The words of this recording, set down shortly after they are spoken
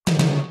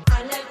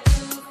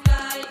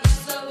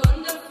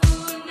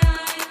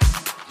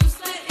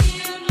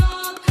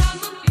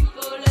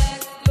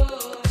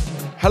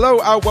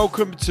Hello and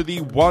welcome to the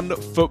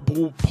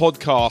OneFootball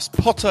Podcast.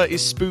 Potter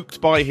is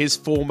spooked by his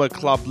former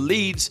club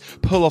Leeds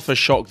pull off a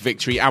shock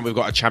victory, and we've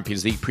got a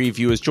Champions League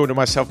preview. As joining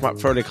myself, Matt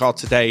Frohlich, are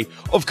today,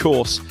 of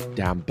course,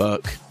 Dan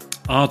Burke.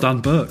 Dan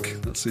Burke.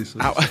 That's his.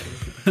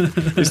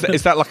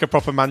 Is that like a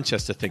proper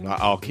Manchester thing, like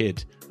our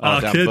kid?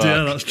 Our kid, Burke.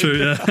 Yeah, that's true,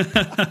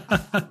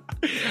 yeah.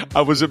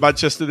 I was at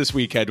Manchester this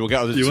weekend. We'll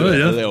get on to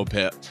it a little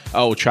bit.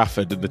 Old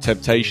Trafford, and the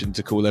temptation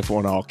to call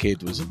everyone our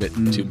kid was a bit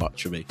too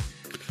much for me.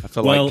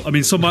 I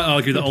mean, some might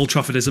argue that Old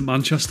Trafford isn't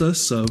Manchester,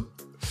 so...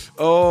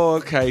 Oh,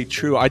 okay,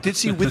 true. I did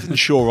see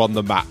Wythenshawe on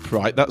the map,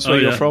 right? That's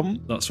where you're from?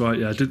 That's right,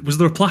 yeah. Was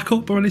there a plaque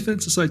up or anything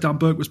to say Dan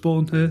Burke was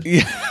born here?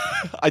 Yeah,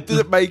 I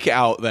didn't make it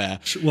out there.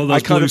 Well,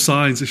 those blue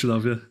signs they should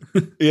have,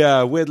 yeah.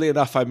 Yeah, weirdly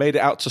enough, I made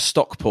it out to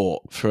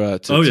Stockport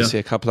to see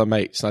a couple of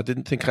mates, and I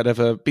didn't think I'd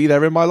ever be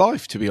there in my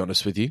life, to be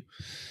honest with you.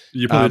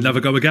 You probably never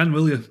go again,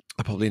 will you?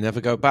 I'll probably never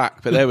go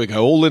back. But there we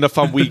go. All in a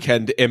fun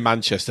weekend in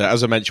Manchester.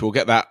 As I mentioned, we'll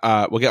get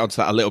onto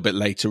that a little bit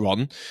later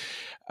on.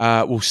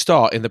 We'll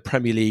start in the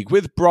Premier League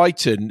with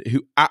Brighton,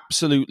 who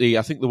absolutely,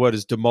 I think the word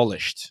is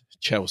demolished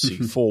Chelsea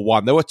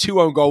 4-1. There were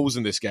 2 own goals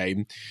in this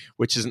game,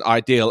 which isn't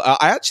ideal.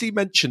 I actually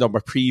mentioned on my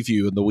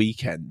preview on the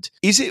weekend,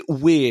 is it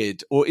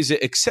weird or is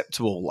it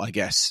acceptable, I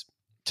guess,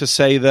 to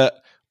say that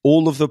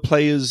all of the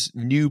players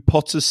knew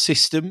Potter's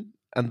system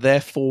and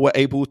therefore were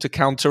able to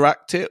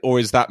counteract it? Or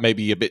is that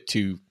maybe a bit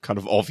too kind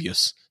of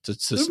obvious to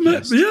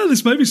suggest? Yeah,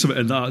 there's maybe something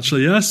in that,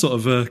 actually. Yeah, sort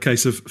of a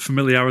case of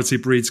familiarity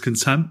breeds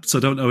contempt. So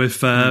I don't know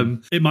if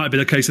it might have been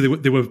a case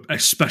of they were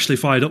especially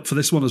fired up for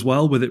this one as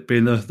well, with it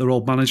being their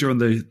old manager, and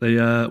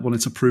they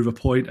wanted to prove a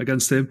point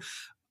against him.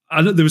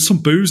 I know there was some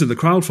boos in the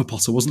crowd for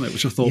Potter, wasn't it?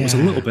 Which I thought was a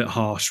little bit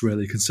harsh,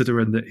 really,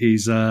 considering that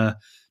he's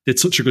did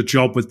such a good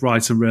job with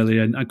Brighton, really,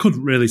 and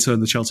couldn't really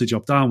turn the Chelsea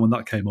job down when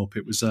that came up.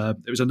 It was a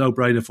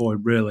no-brainer for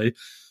him, really.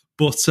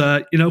 But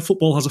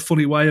football has a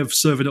funny way of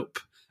serving up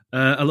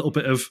a little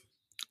bit of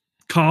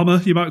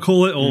karma, you might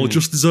call it, or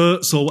just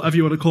desserts, or whatever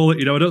you want to call it.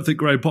 I don't think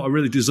Graham Potter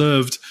really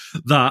deserved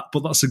that,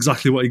 but that's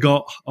exactly what he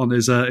got on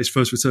his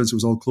first return to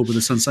his old club with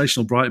a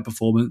sensational Brighton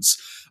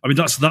performance. I mean,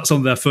 that's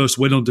on their first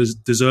win under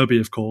De Zerbi,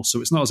 of course,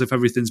 so it's not as if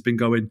everything's been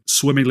going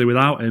swimmingly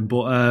without him,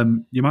 but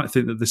you might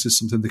think that this is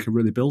something they can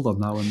really build on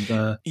now.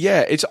 And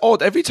yeah, it's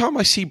odd. Every time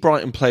I see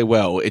Brighton play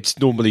well, it's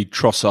normally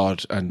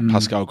Trossard and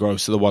Pascal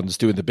Gross are the ones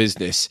doing the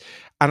business,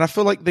 and I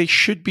feel like they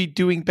should be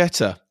doing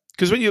better.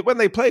 Because when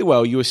they play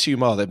well, you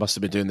assume, they must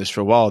have been doing this for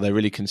a while. They're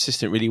really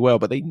consistent, really well,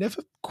 but they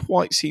never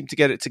quite seem to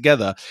get it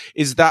together.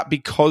 Is that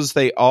because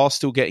they are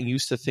still getting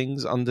used to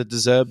things under De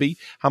Zerbi?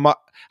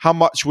 How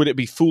much would it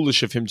be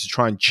foolish of him to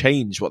try and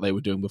change what they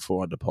were doing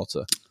before under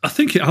Potter? I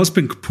think it has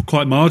been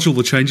quite marginal,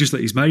 the changes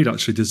that he's made,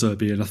 actually, De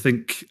Zerbi. And I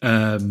think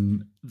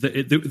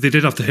they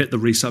did have to hit the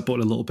reset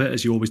button a little bit,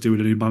 as you always do when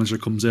a new manager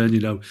comes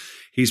in.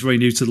 He's very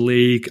new to the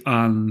league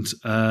and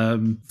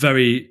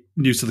very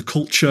new to the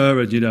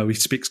culture, and he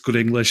speaks good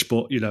English,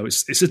 but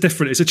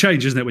it's a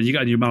change, isn't it? When you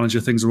get a new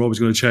manager, things are always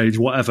going to change.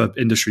 Whatever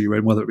industry you're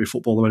in, whether it be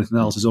football or anything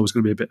else, there's always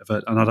going to be a bit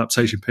of an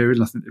adaptation period,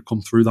 and I think they've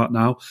come through that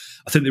now.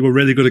 I think they were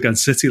really good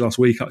against City last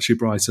week, actually.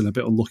 Brighton, a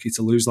bit unlucky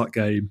to lose that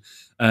game.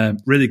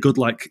 Really good,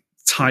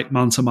 tight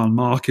man-to-man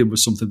marking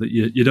was something that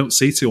you don't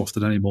see too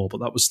often anymore,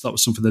 but that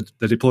was something that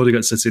they deployed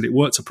against City, and it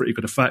worked to pretty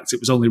good effect. It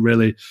was only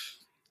really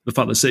the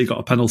fact that City got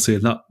a penalty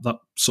and that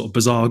sort of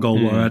bizarre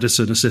goal where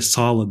Edison assists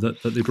Haaland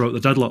that they broke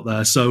the deadlock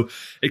there. So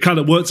it kind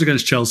of worked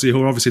against Chelsea,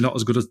 who are obviously not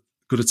as good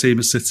a team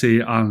as City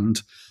and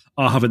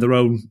are having their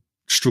own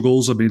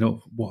struggles. I mean,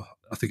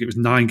 I think it was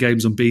 9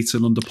 games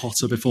unbeaten under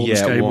Potter before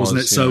this game, wasn't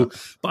it? So,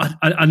 but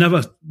I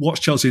never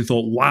watched Chelsea and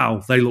thought,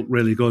 wow, they look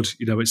really good.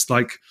 It's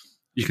like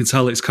you can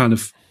tell it's kind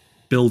of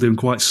building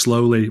quite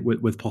slowly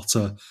with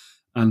Potter.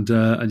 And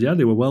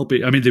they were well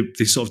beaten. I mean,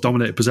 they sort of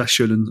dominated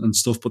possession and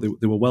stuff, but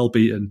they were well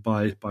beaten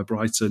by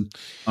Brighton.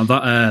 And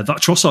that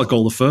Trossard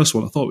goal, the first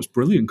one, I thought was a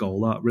brilliant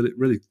goal. That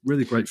really,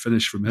 really great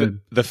finish from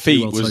him. The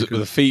feet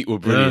were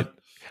brilliant.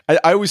 Yeah.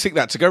 I always think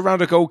that to go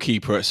around a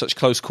goalkeeper at such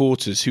close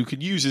quarters, who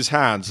can use his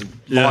hands and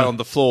lie on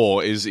the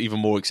floor, is even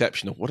more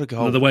exceptional. What a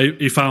goal! And the way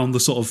he found the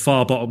sort of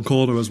far bottom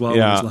corner as well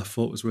with his left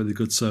foot was really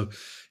good. So.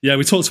 Yeah,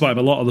 we talked about him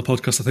a lot on the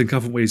podcast, I think,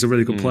 haven't we? He's a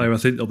really good player. I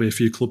think there'll be a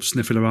few clubs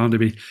sniffing around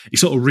him. He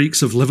sort of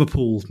reeks of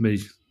Liverpool,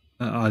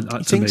 I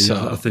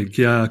think,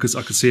 yeah, because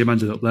I could see him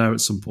ending up there at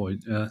some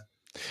point, yeah.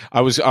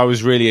 I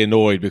was really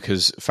annoyed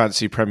because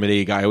fantasy Premier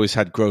League, I always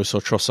had Gross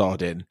or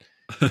Trossard in.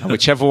 And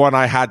whichever one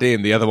I had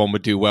in, the other one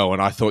would do well.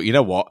 And I thought, you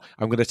know what?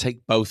 I'm going to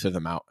take both of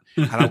them out.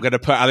 And I'm going to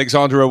put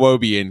Alexander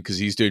Iwobi in because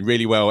he's doing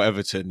really well at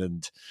Everton,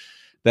 and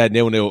their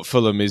 0-0 at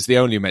Fulham is the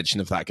only mention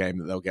of that game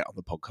that they'll get on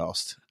the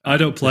podcast. I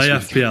don't play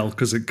FPL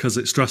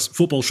because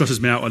football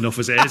stresses me out enough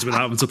as it is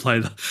without having to play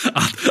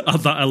add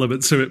that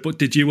element to it. But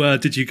did you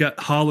get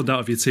Haaland out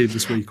of your team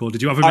this week, or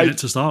did you have him in it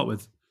to start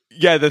with?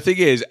 Yeah, the thing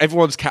is,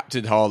 everyone's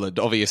captained Haaland,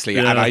 obviously,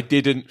 and I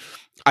didn't.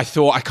 I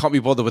thought I can't be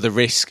bothered with the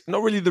risk.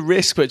 Not really the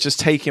risk, but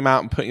just take him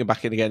out and putting him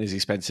back in again is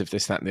expensive,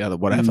 this, that, and the other,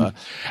 whatever.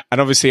 And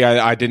obviously,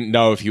 I didn't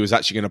know if he was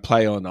actually going to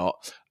play or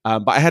not.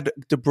 But I had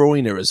De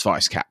Bruyne as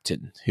vice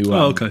captain, who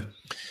okay.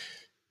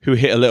 who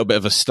hit a little bit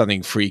of a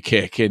stunning free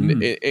kick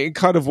in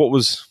kind of what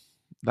was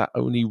that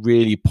only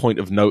really point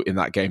of note in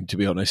that game, to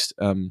be honest.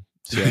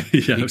 So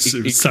yeah,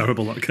 it was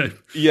terrible, that game.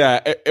 Yeah,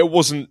 it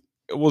wasn't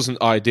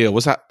ideal.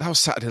 That was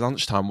Saturday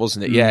lunchtime,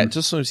 wasn't it? Yeah, it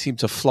just sort of seemed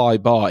to fly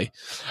by.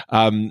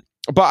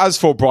 But as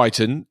for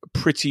Brighton,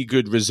 pretty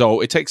good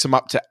result. It takes them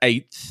up to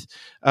 8th.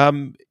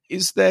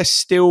 Is there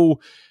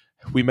still,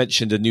 we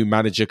mentioned a new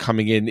manager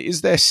coming in,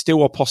 is there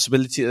still a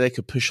possibility that they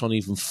could push on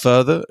even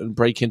further and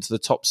break into the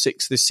top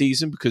 6 this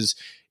season? Because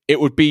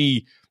it would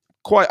be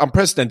quite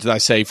unprecedented, I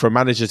say, for a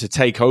manager to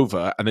take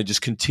over and then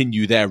just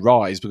continue their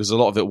rise, because a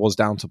lot of it was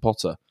down to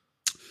Potter.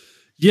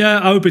 Yeah,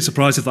 I would be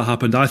surprised if that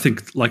happened. I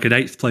think like an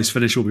 8th place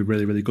finish will be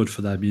really, really good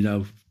for them.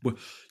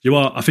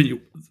 I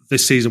think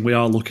this season we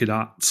are looking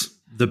at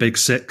the big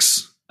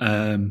 6.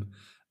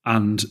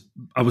 And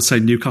I would say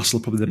Newcastle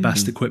are probably the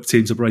best equipped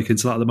team to break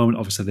into that at the moment.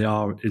 Obviously, they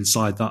are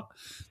inside that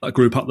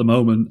group at the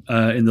moment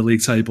in the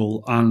league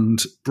table. And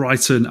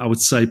Brighton, I would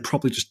say,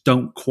 probably just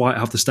don't quite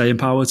have the staying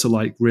power to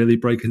like really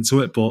break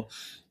into it. But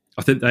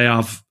I think they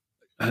have,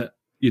 a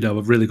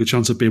really good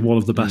chance of being one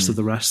of the best of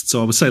the rest.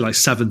 So I would say like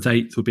 7th,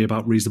 8th would be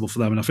about reasonable for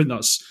them. And I think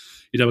that's,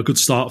 a good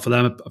start for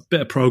them, a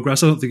bit of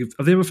progress. I don't think,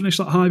 have they ever finished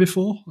that high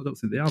before? I don't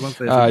think they have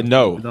they?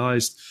 No.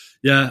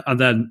 Yeah, and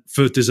then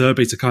for De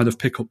Zerbi to kind of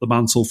pick up the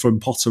mantle from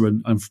Potter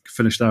and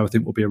finish there, I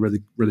think will be a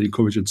really, really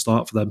encouraging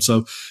start for them.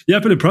 So, yeah,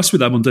 I've been impressed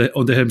with them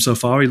under him so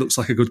far. He looks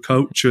like a good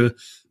coach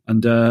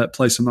and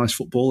plays some nice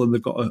football, and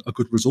they've got a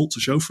good result to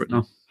show for it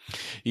now.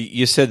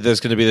 You said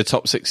there's going to be the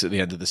top 6 at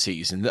the end of the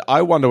season.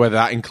 I wonder whether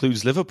that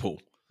includes Liverpool.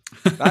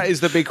 That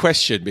is the big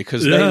question,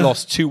 because they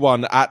lost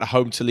 2-1 at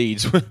home to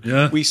Leeds.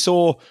 Yeah. We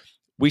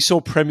saw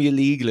Premier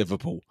League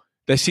Liverpool.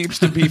 There seems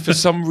to be, for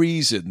some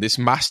reason, this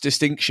mass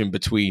distinction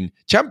between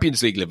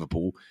Champions League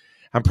Liverpool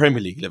and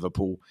Premier League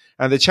Liverpool.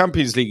 And the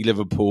Champions League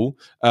Liverpool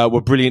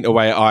were brilliant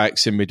away at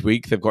Ajax in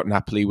midweek. They've got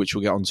Napoli, which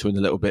we'll get onto in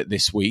a little bit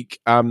this week.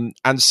 And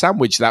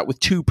sandwich that with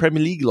 2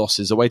 Premier League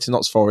losses away to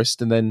Notts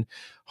Forest and then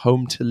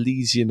home to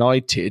Leeds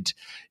United.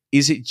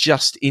 Is it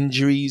just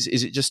injuries?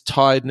 Is it just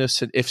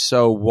tiredness? And if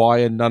so,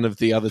 why are none of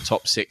the other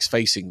top 6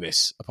 facing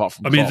this apart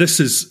from Klopp? This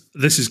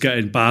is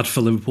getting bad for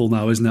Liverpool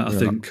now, isn't it? I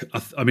think.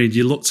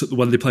 You looked at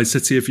when they played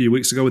City a few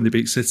weeks ago when they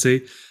beat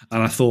City,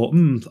 and I thought,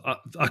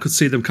 I could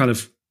see them kind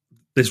of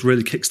this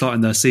really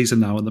kickstarting their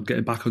season now and them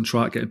getting back on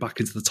track, getting back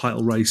into the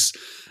title race,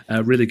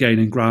 really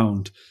gaining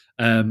ground.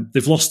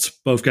 They've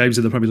lost both games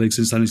in the Premier League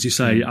since then, as you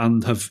say,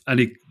 and have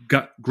any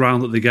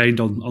ground that they gained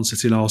on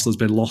City and Arsenal has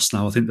been lost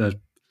now. I think they're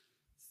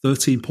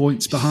 13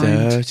 points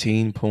behind.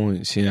 13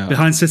 points, yeah.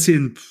 Behind City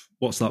and,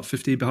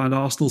 15 behind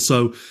Arsenal.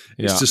 So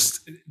it's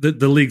just,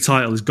 the league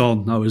title is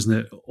gone now, isn't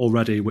it,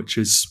 already, which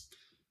is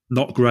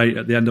not great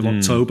at the end of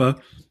October.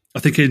 I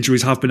think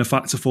injuries have been a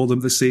factor for them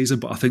this season,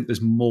 but I think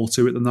there's more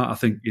to it than that. I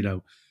think,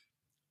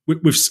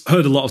 we've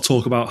heard a lot of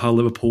talk about how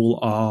Liverpool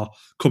are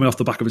coming off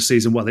the back of a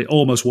season where they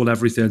almost won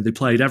everything. They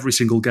played every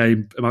single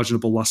game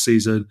imaginable last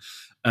season.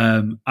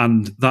 And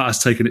that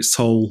has taken its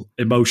toll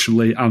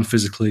emotionally and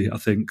physically. I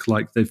think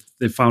like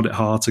they've found it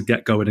hard to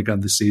get going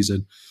again this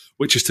season,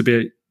 which is to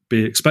be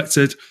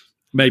expected.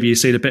 Maybe you've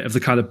seen a bit of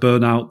the kind of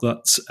burnout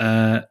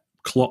that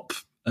Klopp,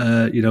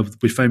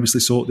 we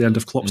famously saw at the end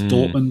of Klopp's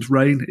Dortmund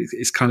reign.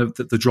 It's kind of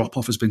the drop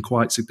off has been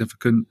quite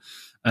significant.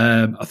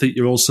 I think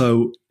you're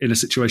also in a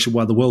situation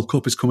where the World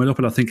Cup is coming up,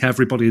 and I think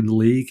everybody in the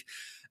league,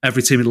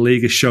 every team in the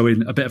league is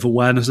showing a bit of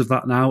awareness of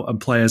that now,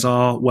 and players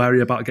are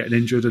wary about getting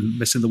injured and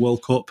missing the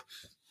World Cup.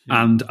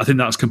 And I think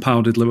that's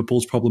compounded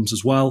Liverpool's problems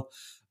as well.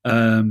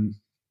 I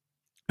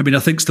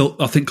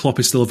think Klopp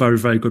is still a very,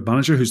 very good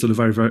manager who's done a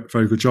very, very,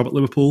 very good job at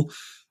Liverpool.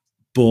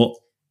 But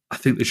I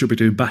think they should be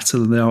doing better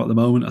than they are at the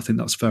moment. I think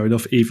that's fair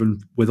enough,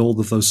 even with all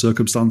of those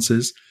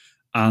circumstances.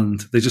 And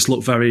they just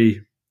look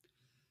very...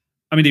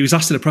 he was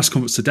asked in a press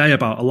conference today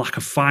about a lack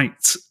of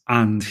fight,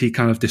 and he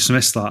kind of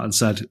dismissed that and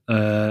said,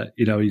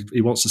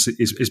 he wants to see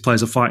his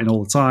players are fighting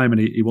all the time, and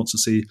he wants to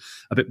see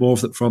a bit more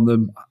of it from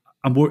them.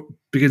 And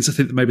begins to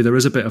think that maybe there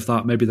is a bit of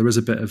that. Maybe there is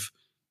a bit of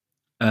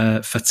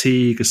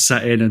fatigue has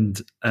set in,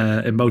 and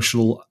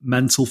emotional,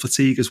 mental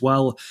fatigue as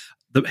well.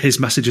 His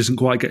message isn't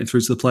quite getting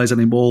through to the players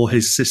anymore.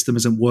 His system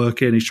isn't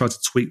working. He's tried to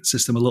tweak the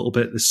system a little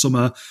bit this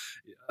summer,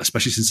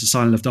 especially since the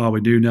signing of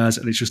Darwin Núñez,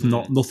 and it's just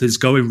nothing's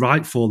going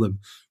right for them,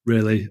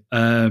 really.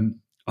 I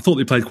thought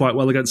they played quite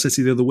well against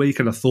City the other week,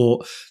 and I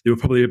thought they were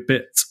probably a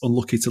bit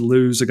unlucky to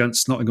lose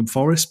against Nottingham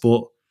Forest,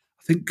 but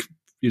I think...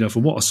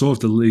 from what I saw of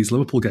the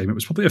Leeds-Liverpool game, it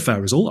was probably a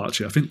fair result,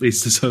 actually. I think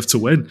Leeds deserved to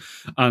win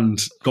and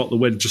got the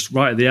win just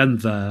right at the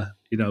end there.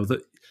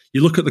 That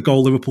you look at the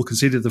goal Liverpool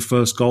conceded, the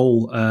first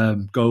goal,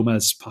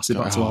 Gomez passing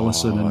back to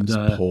Alisson.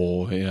 And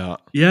poor, yeah.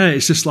 Yeah,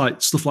 it's just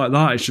like stuff like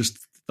that. It's just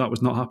that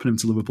was not happening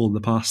to Liverpool in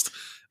the past.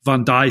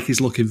 Van Dijk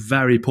is looking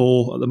very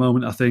poor at the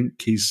moment, I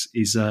think. He's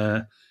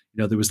there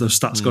was those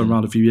stats going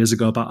around a few years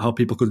ago about how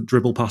people couldn't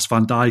dribble past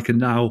Van Dijk, and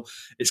now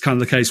it's kind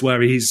of the case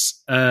where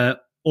he's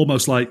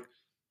almost like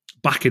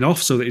backing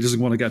off so that he doesn't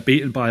want to get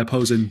beaten by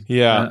opposing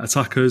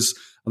attackers.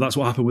 And that's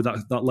what happened with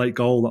that late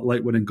goal, that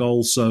late winning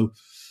goal. So,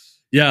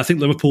 Yeah, I think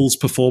Liverpool's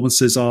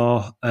performances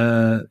are,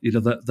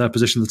 their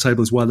position on the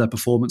table is where their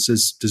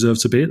performances deserve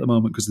to be at the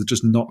moment, because they're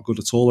just not good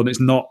at all, and it's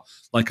not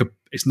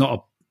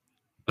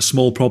a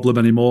small problem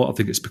anymore. I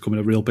think it's becoming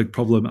a real big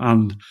problem,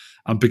 and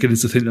I'm beginning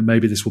to think that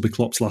maybe this will be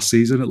Klopp's last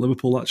season at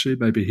Liverpool. Actually,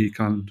 maybe he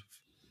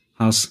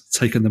has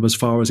taken them as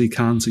far as he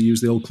can, to use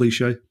the old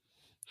cliche.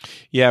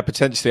 Yeah,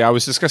 potentially. I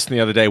was discussing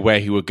the other day where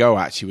he would go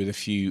actually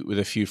with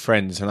a few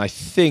friends, and I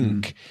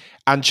think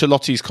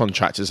Ancelotti's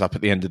contract is up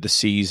at the end of the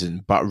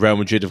season, but Real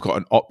Madrid have got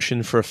an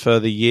option for a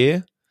further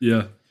year.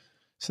 Yeah.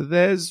 So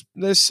there's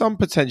some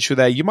potential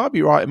there. You might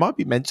be right. It might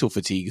be mental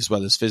fatigue as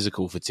well as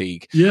physical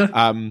fatigue.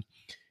 Yeah.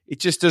 It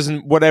just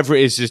doesn't, whatever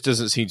it is, just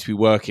doesn't seem to be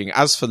working.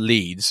 As for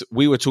Leeds,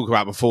 we were talking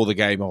about before the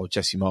game,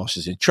 Jesse Marsh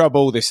is in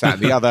trouble, this, that,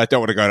 and the other.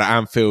 Don't want to go to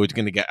Anfield,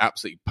 going to get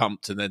absolutely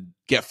pumped and then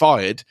get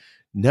fired.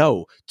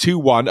 No.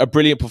 2-1, a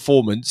brilliant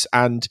performance,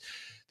 and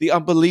the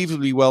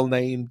unbelievably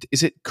well-named,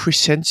 is it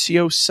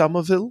Crescencio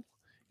Somerville?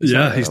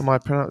 Am I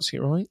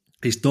pronouncing it right?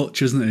 He's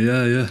Dutch, isn't he?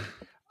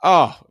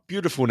 Yeah.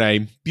 Beautiful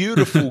name,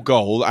 beautiful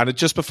goal, and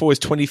just before his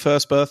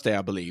 21st birthday,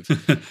 I believe.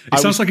 It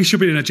sounds like he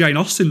should be in a Jane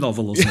Austen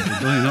novel or something,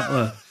 don't he?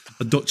 Not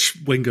a Dutch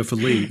winger for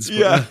Leeds.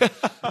 Yeah.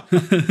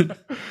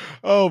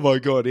 Oh my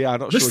God, yeah. I'm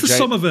not Mr. sure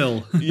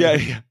Somerville.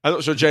 Yeah. I'm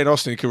not sure Jane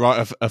Austen could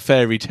write a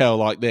fairy tale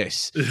like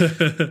this.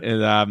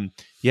 And,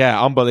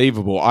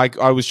 unbelievable.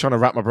 I was trying to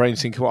wrap my brain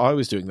thinking what I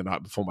was doing the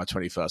night before my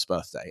 21st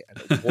birthday,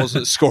 and it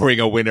wasn't scoring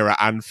a winner at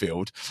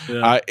Anfield.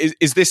 Yeah.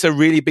 Is this a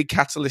really big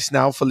catalyst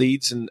now for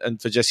Leeds and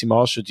for Jesse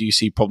Marsh, or do you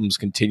see problems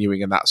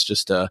continuing and that's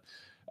just a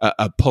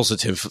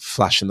positive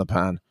flash in the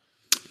pan?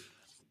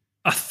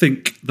 I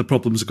think the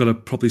problems are going to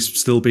probably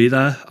still be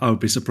there. I would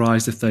be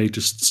surprised if they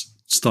just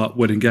start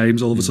winning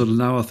games all of a sudden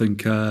now. I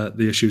think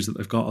the issues that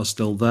they've got are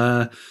still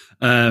there.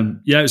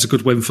 It was a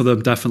good win for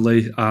them,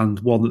 definitely, and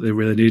one that they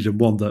really needed, and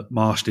one that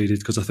Marsh needed,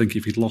 because I think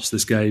if he'd lost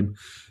this game,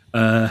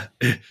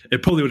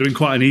 it probably would have been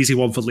quite an easy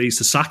one for Leeds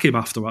to sack him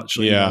after,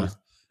 actually. Yeah.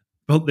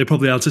 But they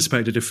probably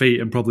anticipated a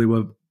defeat and probably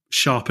were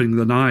sharpening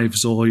the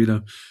knives, or,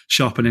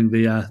 sharpening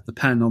the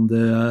pen on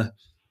the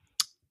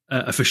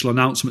official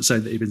announcement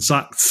saying that he'd been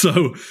sacked.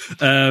 So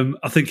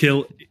I think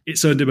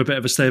it's earned him a bit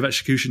of a stay of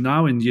execution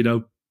now, and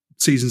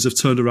seasons have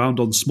turned around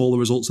on smaller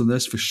results than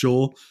this, for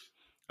sure.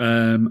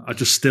 I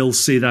just still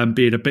see them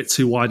being a bit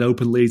too wide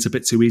open, Leeds, a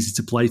bit too easy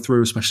to play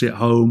through, especially at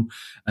home.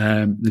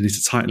 They need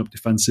to tighten up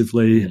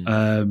defensively.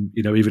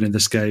 Even in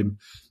this game,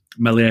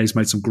 Melié's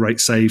made some great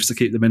saves to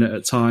keep them in it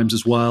at times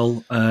as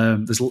well.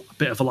 There's a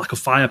bit of a lack of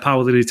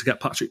firepower. They need to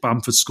get Patrick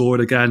Bamford scored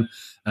again.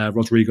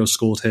 Rodrigo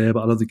scored here,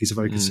 but I don't think he's a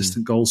very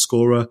consistent goal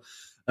scorer.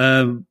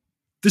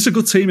 There's a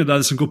good team in there.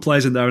 There's some good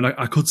players in there, and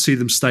I could see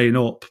them staying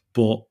up,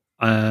 but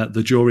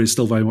the jury is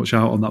still very much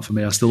out on that for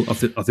me. I think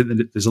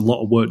that there's a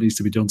lot of work needs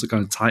to be done to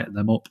kind of tighten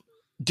them up.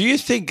 Do you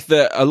think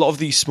that a lot of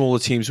these smaller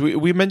teams,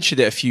 we mentioned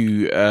it a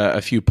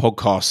few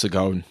podcasts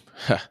ago, and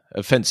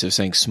offensive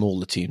saying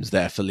smaller teams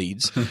there for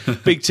Leeds.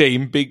 Big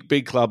team,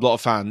 big club, lot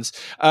of fans.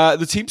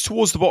 The teams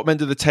towards the bottom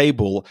end of the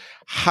table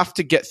have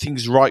to get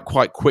things right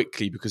quite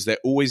quickly, because they're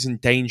always in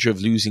danger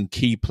of losing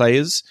key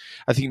players.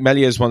 I think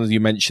Meslier is one that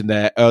you mentioned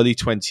there, early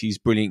 20s,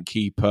 brilliant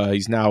keeper.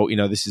 He's now,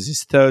 this is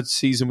his third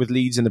season with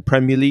Leeds in the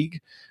Premier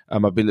League. I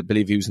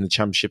believe he was in the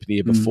Championship the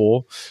year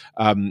before.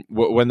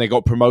 When they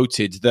got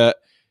promoted, that,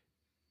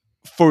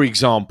 for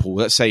example,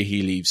 let's say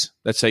he leaves.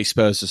 Let's say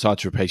Spurs decide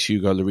to replace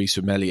Hugo Lloris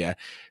with Meslier.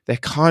 They're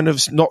kind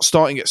of not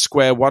starting at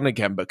square one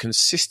again, but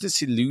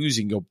consistency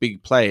losing your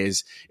big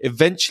players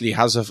eventually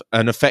has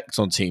an effect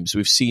on teams.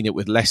 We've seen it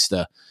with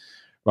Leicester,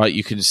 right?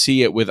 You can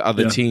see it with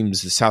other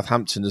teams, the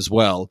Southampton as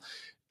well.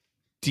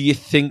 Do you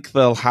think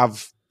they'll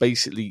have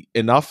basically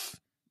enough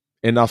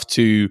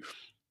to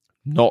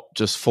not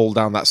just fall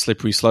down that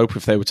slippery slope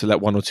if they were to let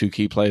one or two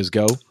key players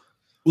go?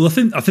 Well, I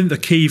think the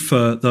key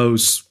for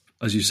those,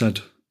 as you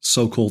said,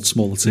 so-called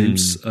smaller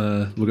teams,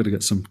 we're going to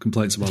get some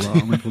complaints about that,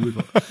 aren't we? Probably,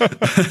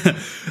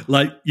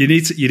 but you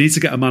need to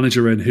get a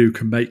manager in who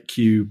can make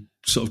you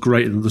sort of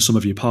greater than the sum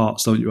of your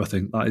parts, don't you? I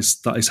think that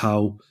is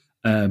how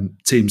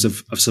teams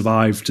have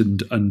survived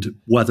and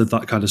weathered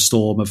that kind of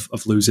storm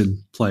of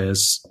losing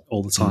players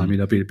all the time. Having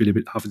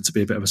to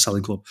be a bit of a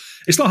selling club.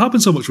 It's not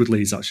happened so much with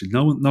Leeds, actually.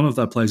 None of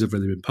their players have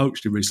really been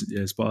poached in recent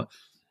years, but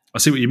I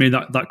see what you mean.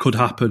 That could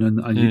happen,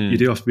 and you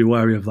do have to be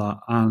wary of that.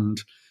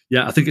 And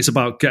I think it's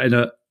about getting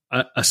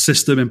a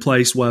system in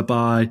place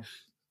whereby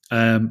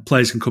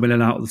players can come in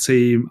and out of the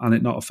team and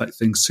it not affect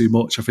things too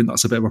much. I think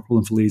that's a bit of a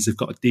problem for Leeds. They've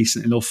got a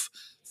decent enough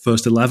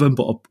first 11,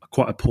 but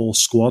quite a poor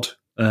squad.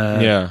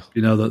 A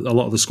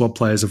lot of the squad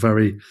players are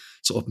very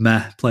sort of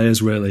meh players,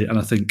 really. And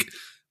I think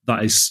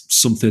that is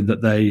something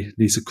that they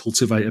need to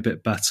cultivate a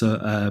bit better.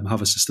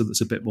 Have a system that's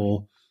a bit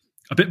more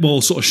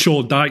sort of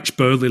Sean Dyche,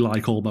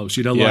 Burnley-like almost.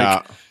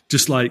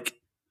 Just like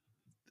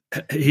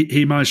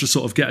he managed to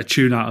sort of get a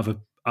tune out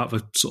of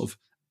a sort of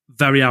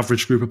very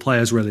average group of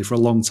players, really, for a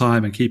long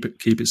time and keep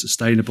it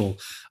sustainable.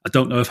 I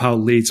don't know if how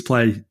Leeds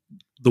play,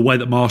 the way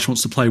that Marsh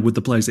wants to play with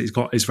the players that he's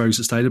got, is very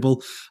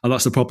sustainable. And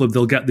that's the problem.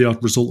 They'll get the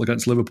odd result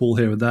against Liverpool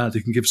here and there. They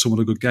can give someone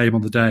a good game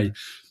on the day.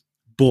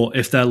 But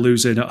if they're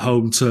losing at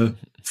home to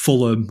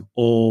Fulham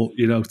or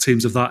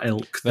teams of that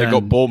ilk. They've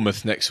got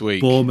Bournemouth next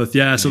week. Bournemouth,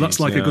 yeah. So that's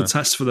like a good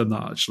test for them.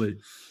 That actually,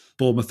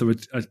 Bournemouth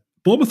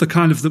are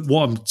kind of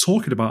what I'm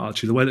talking about.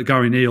 Actually, the way that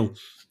Gary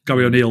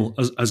O'Neill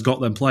has got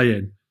them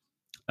playing,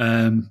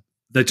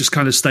 they just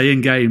kind of stay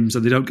in games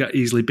and they don't get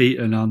easily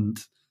beaten, and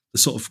they're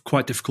sort of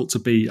quite difficult to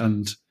beat.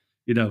 And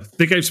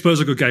they gave Spurs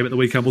a good game at the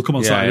weekend. We'll come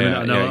on Saturday in a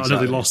minute. I know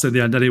they lost in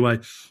the end anyway.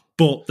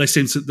 But they're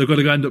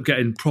going to end up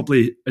getting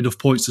probably enough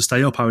points to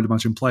stay up, I would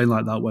imagine, playing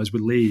like that. Whereas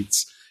with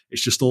Leeds,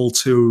 it's just all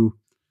too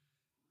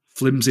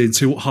flimsy and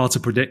too hard to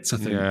predict, I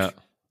think. Yeah.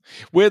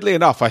 Weirdly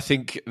enough, I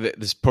think that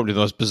this is probably the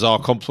most bizarre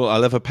compliment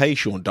I'll ever pay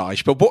Sean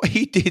Dyche. But what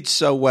he did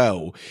so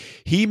well,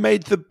 he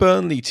made the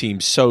Burnley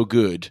team so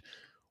good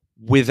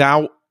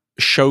without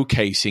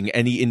showcasing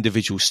any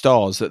individual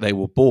stars that they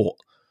were bought.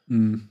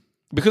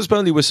 Because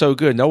Burnley were so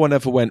good, no one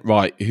ever went,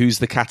 right, who's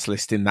the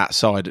catalyst in that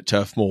side at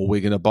Turf Moor?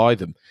 We're going to buy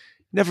them.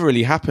 Never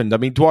really happened. I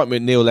mean, Dwight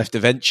McNeil left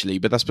eventually,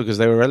 but that's because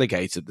they were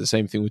relegated. The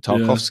same thing with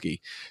Tarkowski. Yeah.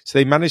 So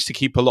they managed to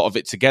keep a lot of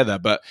it together.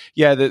 But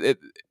yeah, the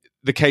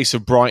case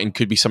of Brighton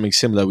could be something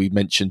similar. We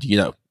mentioned,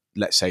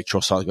 let's say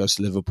Trossard goes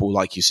to Liverpool,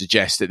 like you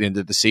suggest, at the end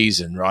of the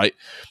season, right?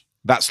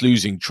 That's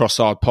losing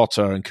Trossard,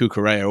 Potter and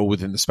Cucurella all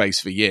within the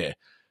space of a year.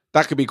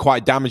 That could be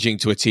quite damaging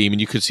to a team, and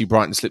you could see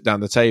Brighton slip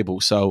down the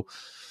table. So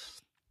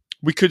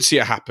we could see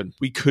it happen.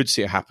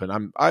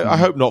 I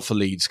hope not for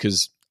Leeds,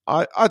 because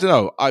I don't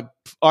know.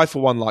 I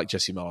for one like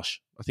Jesse Marsch.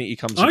 I think he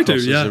comes across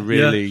as a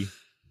really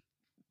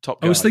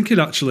top guy. I was thinking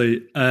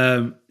actually,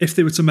 if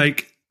they were to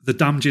make the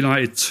Damned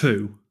United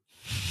 2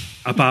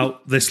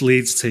 about this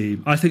Leeds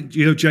team, I think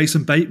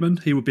Jason Bateman,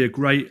 he would be a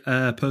great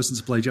person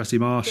to play Jesse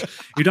Marsch.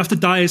 He'd have to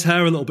dye his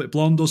hair a little bit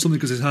blonde or something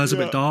because his hair's a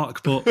bit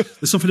dark, but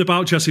there's something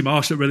about Jesse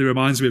Marsch that really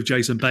reminds me of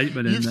Jason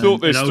Bateman in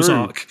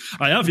Ozark. Through.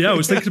 I have, I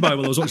was thinking about it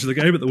while I was watching the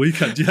game at the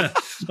weekend.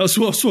 That's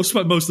what I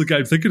spent most of the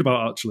game thinking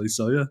about, actually.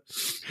 So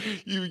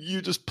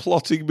you just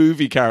plotting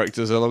movie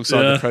characters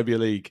alongside the Premier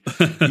League.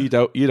 You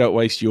don't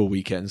waste your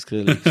weekends,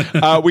 clearly.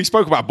 We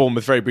spoke about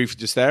Bournemouth very briefly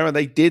just there, and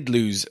they did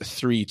lose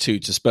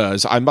 3-2 to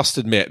Spurs. I must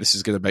admit, this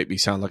is going to make me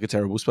sound like a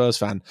terrible Spurs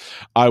fan.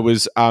 I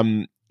was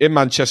in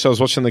Manchester, I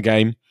was watching the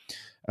game,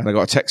 and I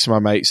got a text from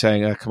my mate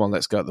saying, come on,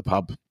 let's go to the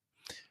pub.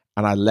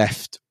 And I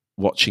left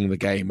watching the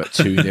game at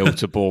 2-0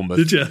 to Bournemouth.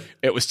 Did you?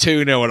 It was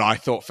 2-0, and I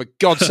thought, for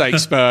God's sake,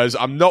 Spurs,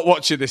 I'm not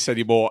watching this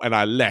anymore. And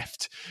I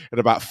left. And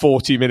about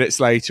 40 minutes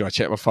later, I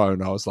checked my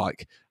phone. I was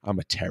like, I'm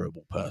a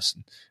terrible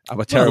person. I'm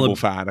a terrible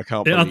fan. I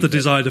can't believe it. It had the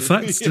desired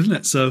effects, didn't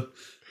it? So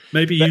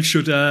maybe you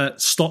should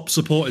stop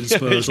supporting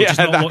Spurs or just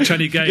not watch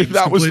any games.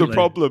 That was the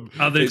problem.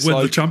 And they'd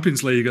win the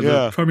Champions League and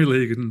the Premier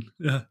League.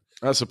 And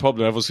that's the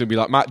problem. Everyone's going to be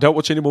like, Matt, don't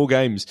watch any more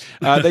games.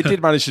 They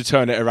did manage to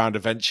turn it around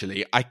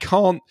eventually.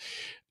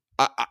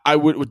 I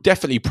would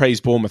definitely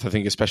praise Bournemouth, I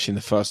think, especially in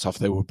the first half.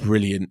 They were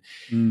brilliant.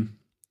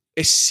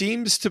 It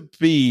seems to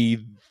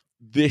be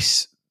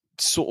this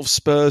sort of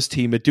Spurs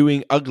team are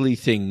doing ugly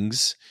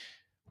things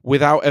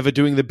without ever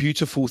doing the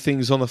beautiful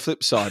things on the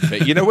flip side of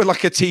it. When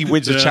like a team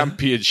wins a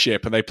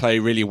championship and they play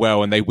really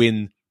well and they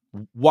win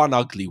one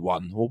ugly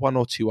one or one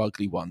or two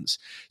ugly ones.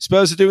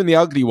 Spurs are doing the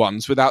ugly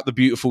ones without the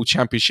beautiful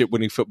championship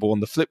winning football on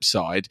the flip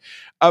side.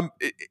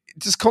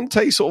 Does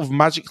Conte sort of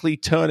magically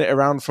turn it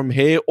around from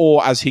here?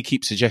 Or, as he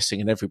keeps suggesting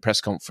in every press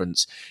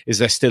conference, is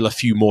there still a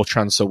few more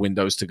transfer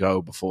windows to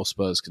go before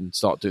Spurs can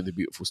start doing the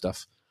beautiful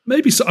stuff?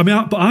 Maybe so.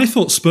 But I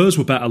thought Spurs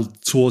were better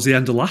towards the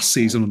end of last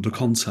season under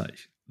Conte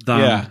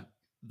than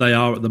they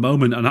are at the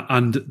moment,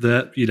 and they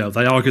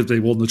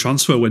arguably won the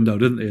transfer window,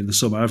 didn't they? In the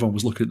summer, everyone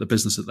was looking at the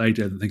business that they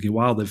did and thinking,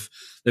 "Wow,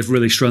 they've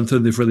really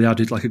strengthened. They've really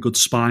added like a good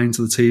spine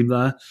to the team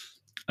there."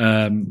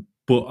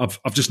 But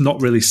I've just not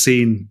really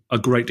seen a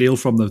great deal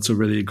from them to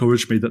really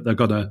encourage me that they're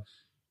going to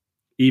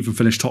even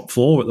finish top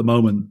four at the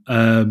moment.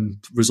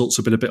 Results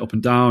have been a bit up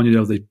and down.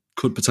 They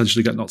could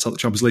potentially get knocked out of the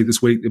Champions League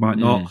this week. They might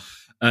not.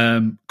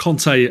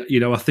 Conte,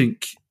 I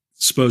think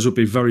Spurs would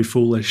be very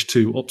foolish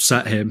to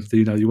upset him.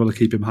 You want to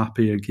keep him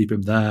happy and keep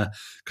him there,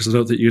 because I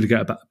don't think you're going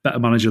to get a better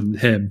manager than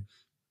him.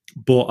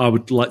 But I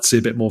would like to see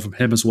a bit more from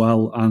him as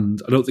well.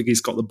 And I don't think he's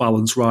got the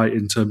balance right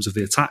in terms of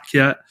the attack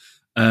yet.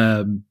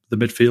 The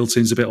midfield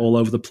seems a bit all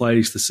over the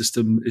place. The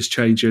system is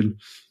changing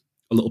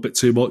a little bit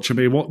too much. I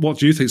mean, what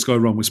do you think is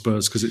going wrong with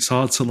Spurs? Because it's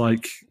hard to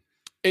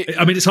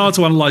it's hard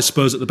to analyse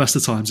Spurs at the best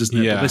of times, isn't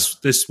it? Yeah. But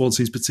this one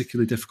seems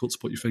particularly difficult to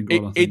put your finger on,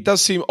 I think. It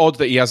does seem odd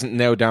that he hasn't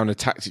nailed down a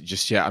tactic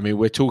just yet. I mean,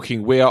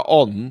 we are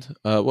on,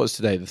 what's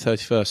today, the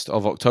 31st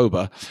of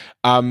October.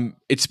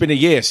 It's been a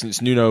year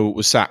since Nuno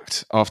was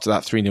sacked after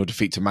that 3-0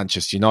 defeat to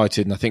Manchester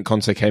United, and I think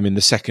Conte came in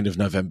the 2nd of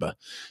November.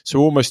 So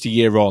we're almost a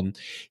year on.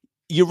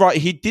 You're right,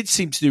 he did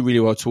seem to do really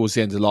well towards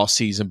the end of last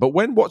season, but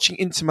when watching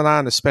Inter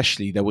Milan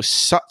especially, there was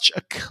such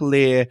a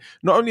clear,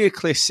 not only a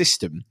clear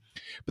system,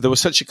 but there was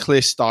such a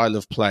clear style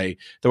of play,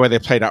 the way they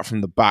played out from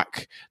the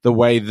back, the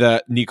way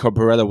that Nico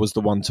Barella was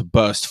the one to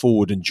burst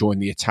forward and join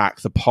the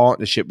attack, the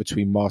partnership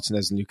between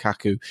Martinez and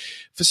Lukaku.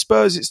 For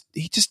Spurs,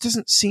 he just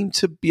doesn't seem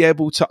to be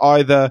able to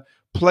either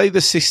play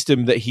the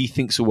system that he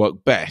thinks will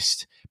work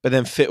best, but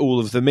then fit all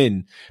of them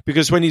in.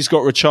 Because when he's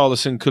got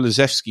Richarlison,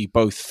 Kulusevski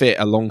both fit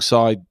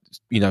alongside,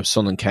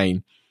 Son and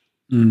Kane,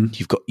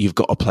 you've got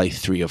to play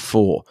 3 of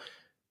 4.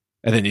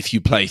 And then if you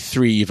play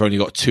 3, you've only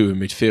got 2 in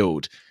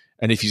midfield.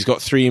 And if he's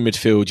got 3 in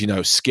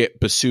midfield, Skip,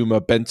 Basuma,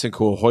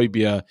 Bentancur,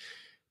 Højbjerg,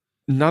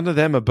 none of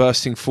them are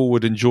bursting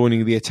forward and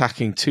joining the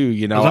attacking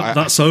 2.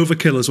 That's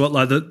overkill as well.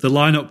 Like the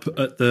lineup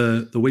at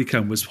the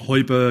weekend was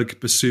Højbjerg,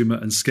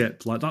 Basuma, and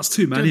Skip. Like that's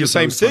too many of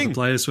those type of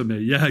players for me.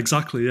 Yeah,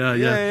 exactly.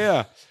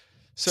 Yeah.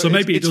 So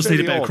maybe it does need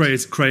a bit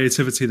of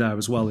creativity there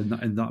as well in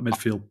that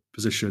midfield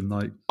position.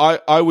 Like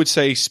I would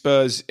say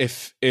Spurs,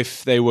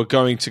 if they were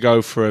going to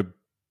go for a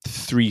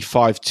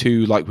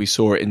 3-5-2 like we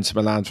saw at Inter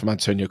Milan from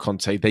Antonio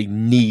Conte, they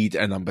need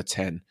a number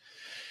 10.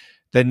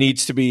 There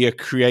needs to be a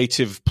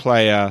creative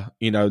player,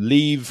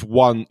 leave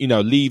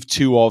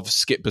 2 of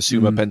Skip,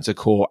 Basuma,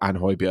 Bentancur and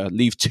Højbjerg.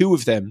 Leave 2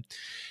 of them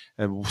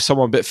and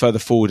someone a bit further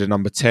forward at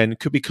number 10.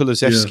 Could be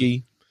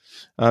Kulusevski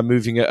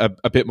moving it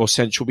a bit more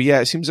central. But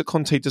it seems that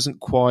Conte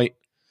doesn't quite,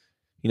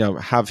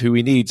 have who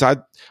he needs. I'd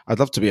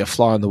love to be a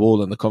fly on the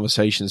wall in the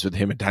conversations with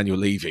him and Daniel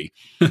Levy,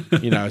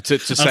 to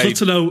say...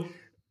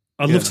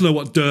 I'd love to know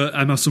what dirt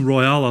Emerson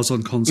Royale has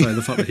on Conte,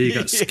 the fact that he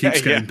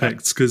keeps getting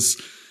picked,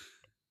 because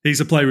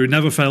he's a player who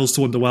never fails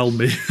to underwhelm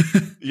me.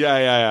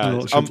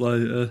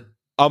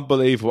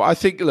 Unbelievable. I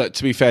think, look,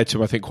 to be fair to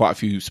him, I think quite a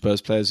few Spurs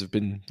players have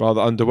been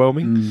rather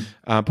underwhelming.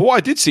 But what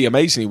I did see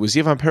amazingly was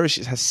Ivan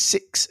Perisic has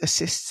 6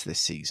 assists this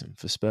season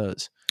for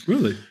Spurs.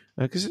 Really?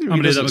 Because how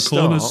many of them are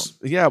corners?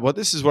 Yeah, well,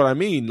 this is what I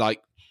mean.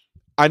 Like,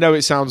 I know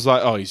it sounds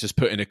like, he's just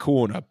put in a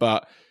corner,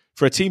 but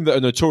for a team that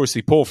are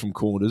notoriously poor from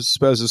corners,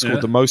 Spurs have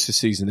scored the most this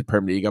season in the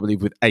Premier League, I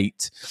believe, with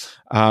 8.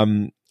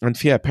 And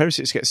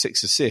Perisic gets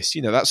 6 assists.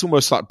 That's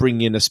almost like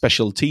bringing in a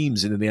special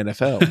teams in the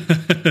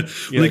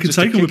NFL. Well, he can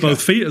take them with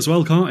both feet as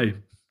well, can't he?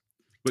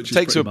 Which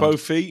takes it with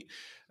both feet.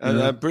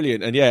 And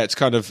brilliant. And it's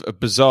kind of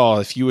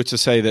bizarre. If you were to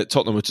say that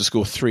Tottenham were to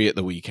score 3 at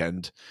the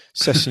weekend,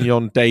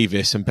 Sessegnon,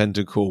 Davis and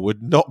Bentancur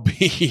would not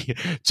be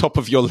top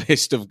of your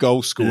list of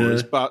goal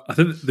scorers. But I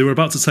think they were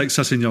about to take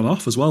Sessegnon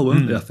off as well,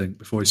 weren't they, I think,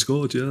 before he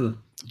scored,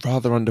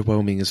 Rather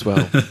underwhelming as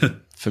well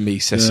for me,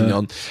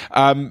 Sessegnon.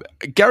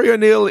 Gary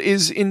O'Neill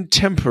is in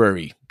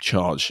temporary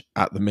charge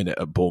at the minute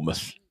at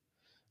Bournemouth,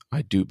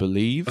 I do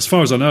believe. As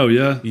far as I know,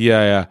 yeah.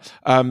 Yeah.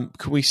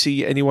 Can we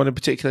see anyone in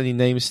particular, any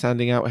names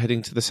standing out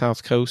heading to the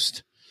South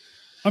Coast?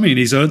 I mean,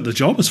 he's earned the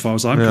job as far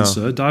as I'm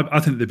concerned.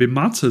 I think they'd be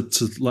mad to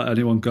let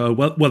anyone go.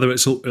 Whether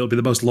it'll be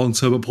the most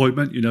long-term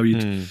appointment.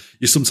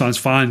 You sometimes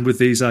find with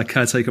these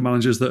caretaker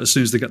managers that as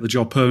soon as they get the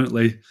job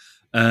permanently,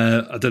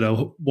 I don't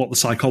know what the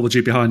psychology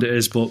behind it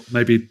is, but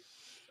maybe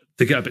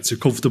they get a bit too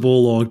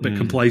comfortable or a bit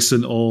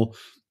complacent, or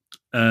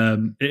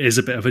it is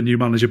a bit of a new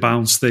manager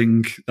bounce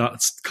thing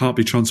that can't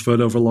be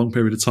transferred over a long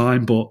period of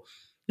time. But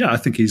I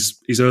think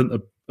he's earned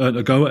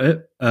a go at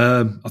it.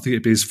 I think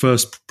it'd be his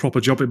first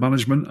proper job in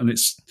management, and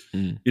it's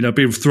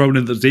being thrown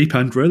in the deep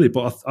end really.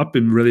 But I've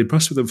been really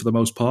impressed with him for the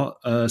most part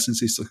since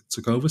he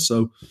took over.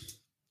 So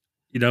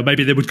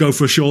maybe they would go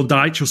for a Sean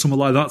Dyche or someone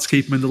like that to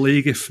keep him in the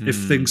league if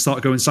things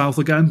start going south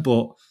again.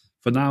 But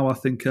for now, I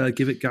think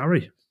give it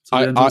Gary to the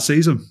end of the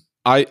season.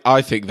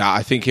 I think that.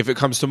 I think if it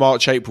comes to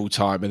March, April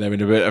time and they're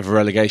in a bit of a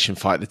relegation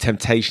fight, the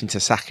temptation to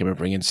sack him and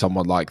bring in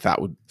someone like that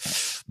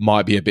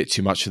might be a bit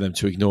too much for them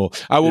to ignore.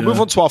 We'll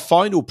move on to our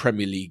final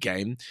Premier League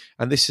game.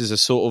 And this is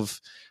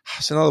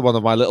it's another one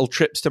of my little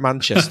trips to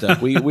Manchester.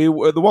 we the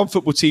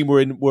OneFootball team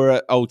were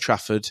at Old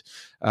Trafford.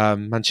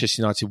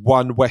 Manchester United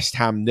 1, West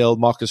Ham 0.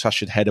 Marcus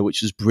Rashford header,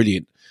 which was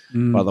brilliant,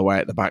 by the way,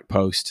 at the back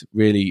post.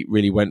 Really,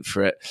 really went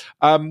for it.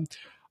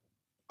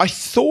 I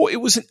thought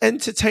it was an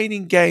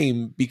entertaining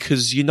game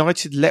because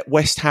United let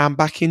West Ham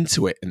back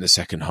into it in the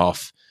second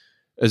half.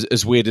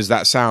 As weird as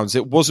that sounds,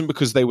 it wasn't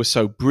because they were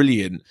so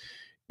brilliant.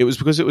 It was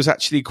because it was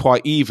actually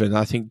quite even.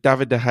 I think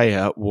David De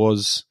Gea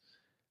was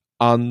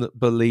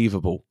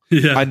unbelievable.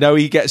 Yeah. I know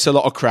he gets a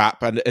lot of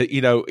crap, and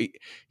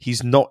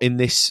he's not in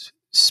this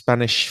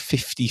Spanish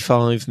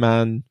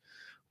 55-man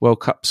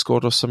World Cup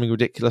squad or something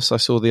ridiculous I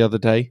saw the other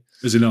day.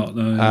 Is he not?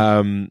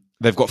 No.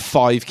 They've got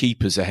 5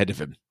 keepers ahead of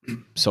him.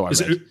 So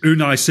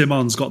Unai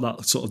Simon's got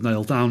that sort of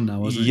nailed down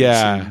now, hasn't he?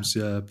 Yeah. It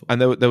seems,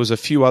 and there was a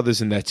few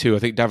others in there too. I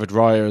think David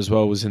Raya as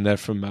well was in there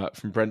from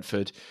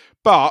Brentford.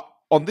 But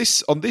on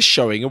this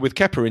showing, and with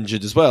Kepa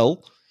injured as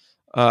well,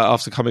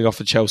 after coming off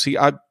of Chelsea,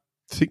 I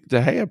think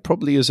De Gea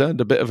probably has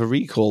earned a bit of a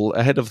recall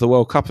ahead of the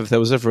World Cup if there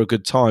was ever a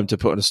good time to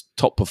put on a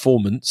top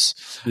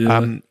performance.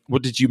 Yeah.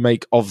 What did you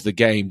make of the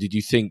game? Did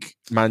you think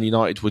Man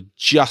United would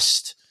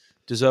just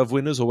deserve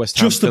winners, or West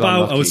Ham just about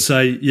unlucky? I would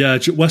say, yeah,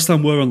 West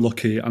Ham were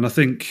unlucky, and I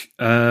think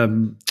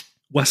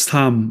West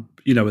Ham,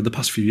 in the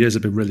past few years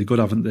have been really good,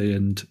 haven't they?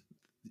 And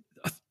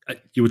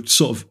you would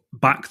sort of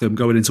back them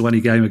going into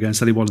any game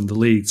against anyone in the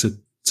league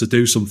to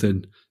do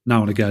something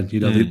now and again.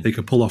 They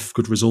can pull off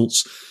good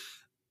results.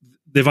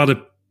 They've had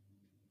a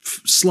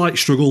slight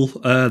struggle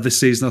this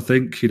season, I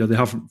think. They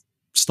haven't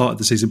started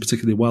the season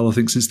particularly well. I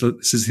think since the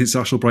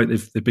international break,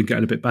 they've been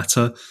getting a bit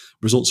better.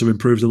 Results have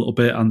improved a little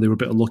bit, and they were a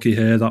bit unlucky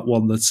here. That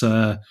one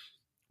that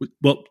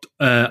Well,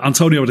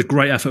 Antonio had a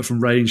great effort from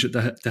range that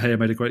De Gea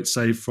made a great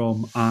save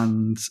from,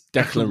 and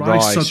Declan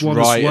Rice had one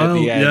right as well. At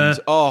the end. Yeah.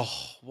 Oh,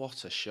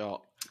 what a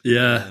shot.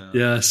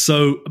 Yeah.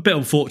 So a bit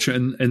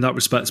unfortunate in that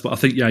respect, but I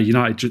think,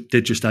 United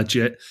did just edge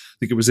it. I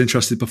think it was an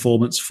interesting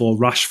performance for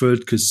Rashford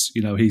because,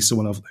 he's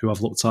someone who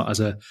I've looked at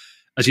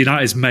as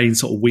United's main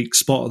sort of weak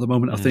spot at the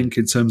moment, I think,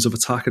 in terms of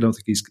attack. I don't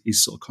think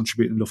he's sort of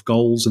contributing enough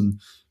goals and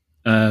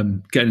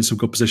getting in some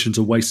good positions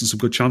and wasting some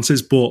good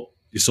chances, but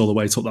you saw the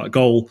way he took that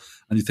goal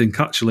and you think,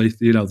 actually,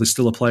 there's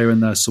still a player in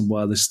there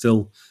somewhere. There's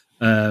still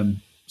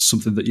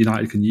something that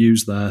United can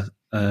use there,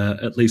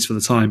 at least for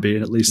the time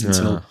being, at least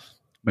until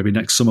maybe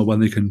next summer when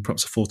they can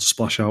perhaps afford to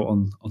splash out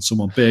on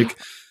someone big.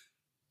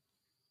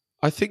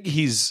 I think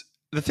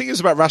the thing is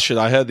about Rashford,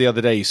 I heard the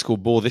other day he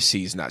scored more this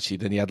season actually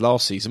than he had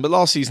last season, but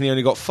last season he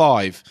only got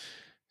 5.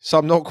 So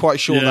I'm not quite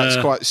sure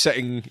that's quite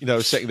setting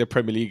the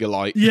Premier League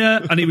alight. Yeah,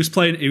 and he was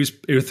playing.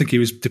 I think he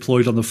was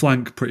deployed on the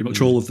flank pretty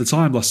much all of the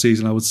time last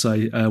season. I would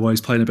say, where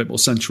he's playing a bit more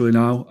centrally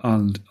now,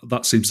 and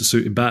that seems to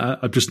suit him better.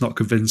 I'm just not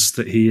convinced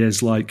that he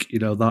is like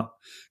that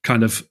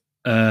kind of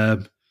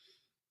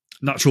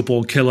natural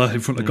born killer in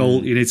front of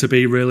goal. You need to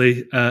be really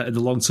in the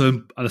long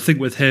term. And I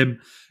think with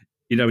him,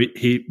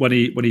 he when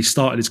he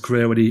started his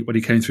career, when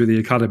he came through the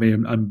academy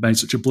and made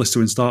such a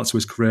blistering start to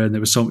his career, and there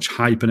was so much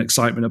hype and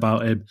excitement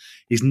about him,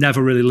 he's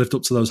never really lived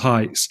up to those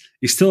heights.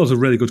 He still has a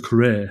really good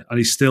career, and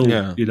he's still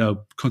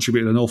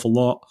contributed an awful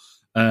lot,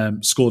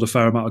 scored a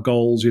fair amount of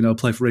goals,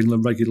 played for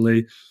England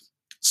regularly.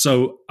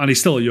 So, and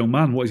he's still a young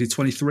man. What is he,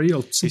 23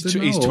 or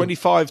something? He's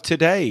 25.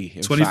 Today.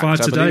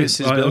 25 today. It's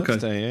his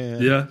birthday.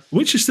 Okay. Yeah,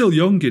 which is still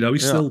young.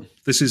 He's still.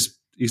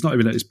 He's not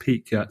even at his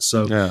peak yet.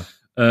 So,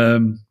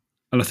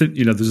 and I think,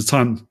 there's a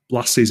time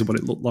last season when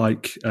it looked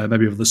like,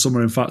 maybe over the summer,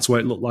 in fact,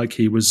 where it looked like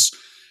his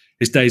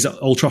days at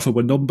Old Trafford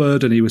were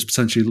numbered and he was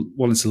potentially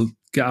wanting to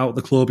get out of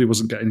the club. He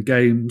wasn't getting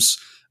games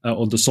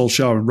under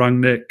Solskjaer and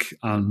Rangnick.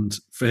 And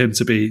for him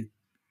to be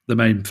the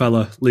main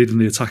fella leading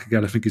the attack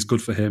again, I think is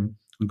good for him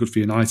and good for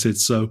United.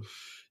 So,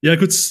 yeah,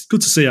 good to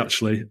see,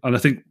 actually. And I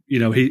think,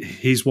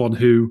 he's one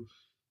who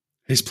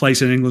his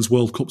place in England's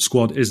World Cup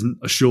squad isn't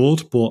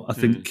assured. But I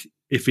think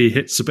if he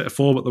hits a bit of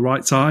form at the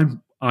right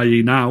time,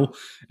 i.e. now,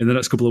 in the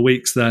next couple of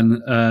weeks,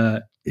 then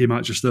he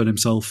might just earn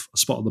himself a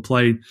spot on the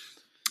plane.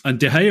 And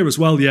De Gea as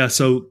well,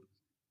 so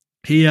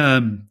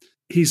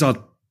he's had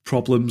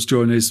problems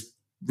during his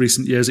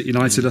recent years at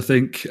United, I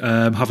think,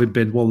 having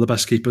been one of the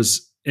best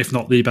keepers, if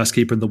not the best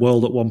keeper in the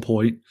world at one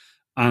point.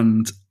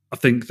 And I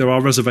think there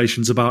are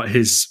reservations about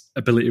his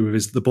ability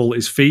with the ball at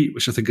his feet,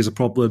 which I think is a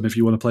problem if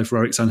you want to play for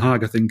Erik ten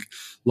Hag. I think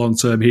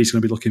long-term he's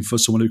going to be looking for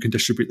someone who can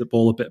distribute the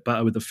ball a bit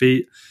better with the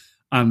feet.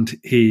 And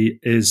he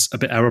is a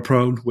bit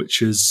error-prone, which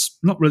has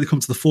not really come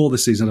to the fore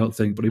this season, I don't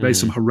think. But he made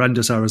some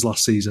horrendous errors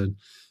last season.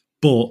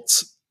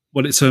 But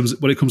when it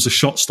comes to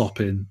shot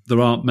stopping,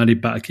 there aren't many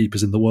better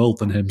keepers in the world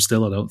than him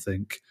still, I don't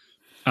think.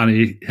 And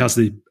he has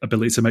the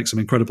ability to make some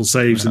incredible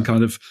saves and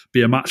kind of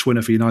be a match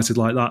winner for United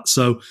like that.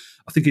 So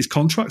I think his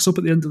contract's up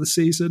at the end of the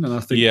season. And I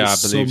think I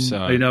believe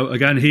so.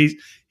 Again,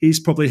 he's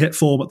probably hit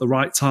form at the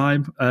right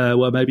time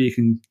where maybe he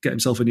can get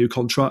himself a new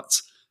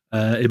contract.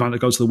 He might not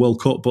go to the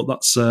World Cup, but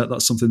that's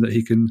something that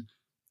he can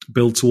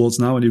build towards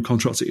now, a new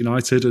contract at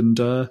United. And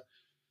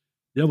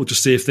we'll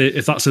just see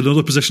if that's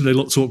another position they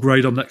look to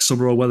upgrade on next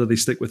summer or whether they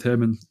stick with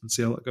him and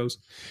see how that goes.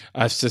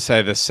 I have to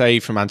say, the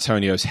save from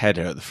Antonio's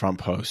header at the front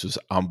post was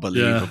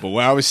unbelievable. Yeah.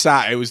 Where I was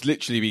sat, it was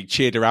literally being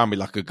cheered around me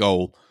like a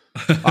goal.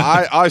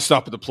 I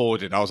stopped and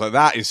applauded. I was like,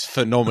 that is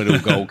phenomenal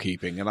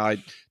goalkeeping. And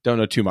I don't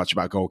know too much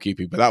about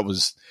goalkeeping, but that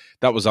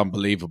was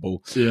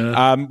unbelievable.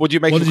 Yeah. What do you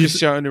make of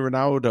Cristiano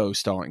Ronaldo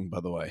starting, by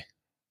the way?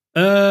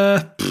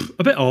 A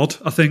bit odd,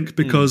 I think,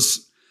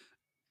 because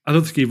I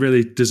don't think he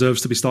really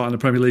deserves to be starting a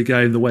Premier League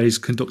game, the way he's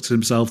conducted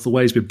himself, the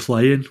way he's been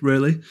playing,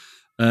 really.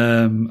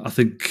 I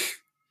think,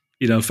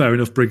 fair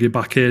enough, bring him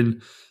back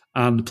in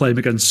and play him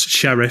against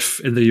Sheriff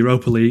in the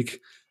Europa League.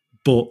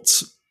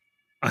 But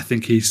I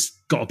think he's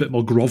got a bit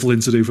more grovelling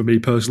to do for me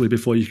personally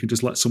before you can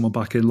just let someone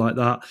back in like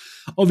that.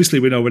 Obviously,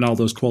 we know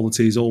Ronaldo's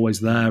quality is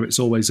always there. It's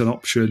always an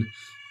option.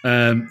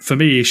 For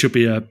me, he should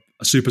be a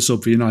super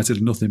sub for United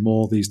and nothing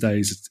more these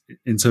days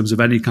in terms of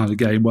any kind of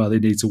game where they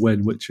need to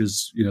win, which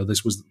is,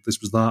 this was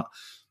that.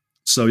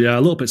 So, yeah, a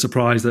little bit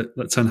surprised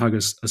that Ten Hag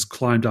has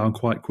climbed down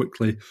quite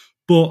quickly.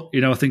 But,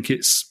 I think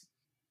it's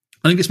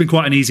been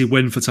quite an easy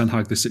win for Ten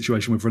Hag, this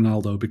situation with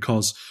Ronaldo,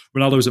 because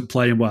Ronaldo isn't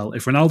playing well.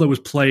 If Ronaldo was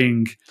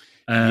playing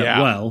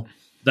well,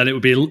 then it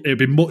would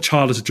be much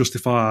harder to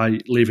justify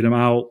leaving him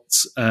out.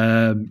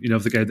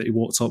 The game that he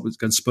walked up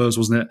against Spurs,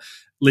 wasn't it?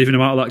 Leaving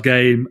him out of that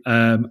game,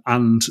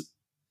 and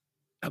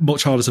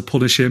much harder to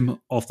punish him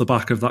off the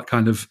back of that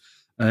kind of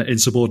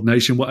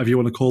insubordination, whatever you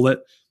want to call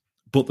it.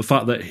 But the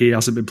fact that he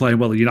hasn't been playing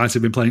well, United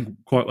have been playing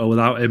quite well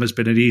without him, has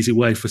been an easy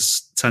way for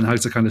Ten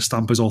Hag to kind of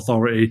stamp his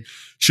authority,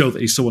 show that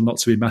he's someone not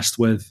to be messed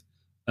with.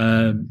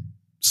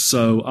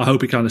 So I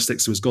hope he kind of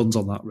sticks to his guns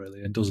on that,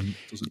 really, and doesn't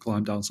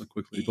climb down so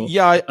quickly. But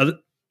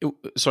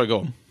sorry, go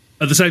on.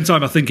 At the same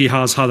time, I think he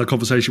has had a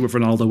conversation with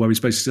Ronaldo where he's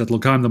basically said,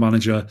 look, I'm the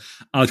manager,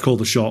 I'd call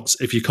the shots.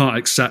 If you can't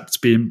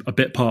accept being a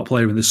bit part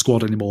player in this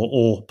squad anymore,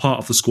 or part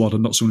of the squad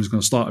and not someone who's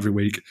going to start every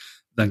week,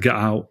 then get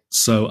out.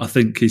 So I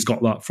think he's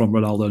got that from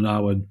Ronaldo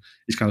now, and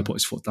he's kind of put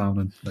his foot down,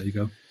 and there you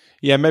go.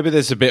 Yeah, maybe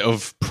there's a bit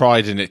of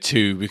pride in it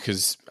too,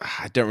 because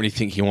I don't really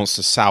think he wants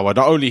to sour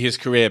not only his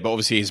career, but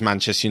obviously his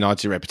Manchester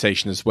United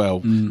reputation as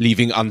well,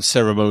 leaving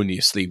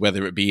unceremoniously,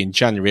 whether it be in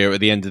January or at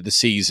the end of the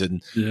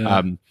season,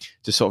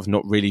 just sort of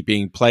not really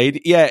being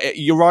played. Yeah,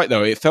 you're right,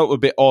 though. It felt a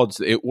bit odd.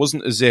 It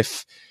wasn't as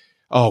if,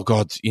 oh,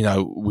 God,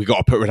 we got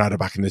to put Ronaldo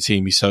back in the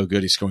team. He's so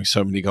good. He's scoring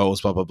so many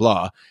goals, blah, blah,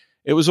 blah.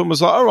 It was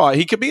almost like, all right,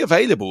 he could be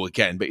available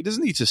again, but he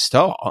doesn't need to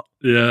start.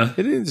 Yeah.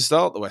 He didn't need to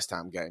start the West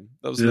Ham game.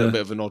 That was a little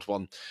bit of an odd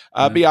one.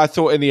 But yeah, I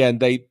thought in the end,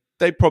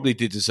 they probably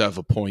did deserve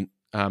a point.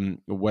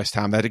 West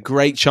Ham, they had a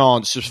great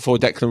chance just before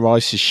Declan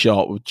Rice's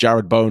shot with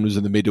Jared Bowen was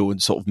in the middle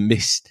and sort of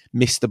missed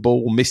the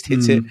ball, hit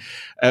it.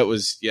 It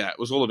was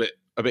all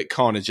a bit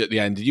carnage at the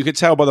end. You could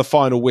tell by the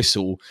final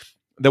whistle,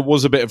 there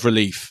was a bit of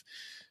relief.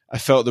 I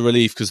felt the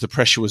relief because the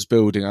pressure was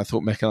building. I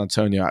thought Mikel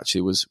Antonio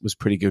actually was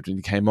pretty good when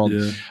he came on.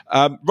 Yeah.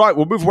 Right,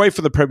 we'll move away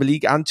from the Premier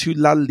League and to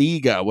La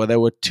Liga, where there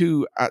were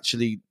two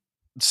actually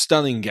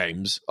stunning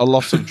games, a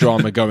lot of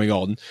drama going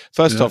on.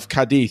 First off,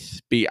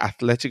 Cadiz beat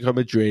Atlético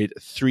Madrid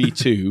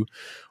 3-2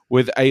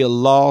 with a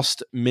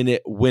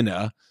last-minute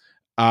winner.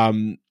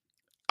 I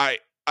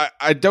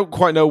don't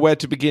quite know where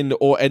to begin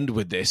or end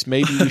with this.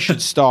 Maybe we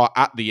should start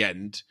at the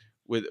end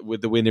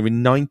with the winner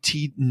in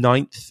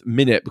 99th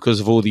minute because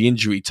of all the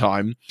injury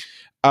time.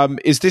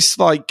 Is this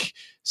like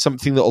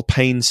something that will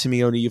pain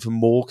Simeone even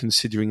more,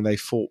 considering they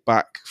fought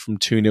back from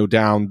 2-0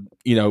 down,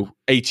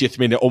 80th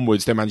minute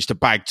onwards, they managed to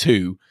bag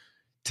two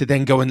to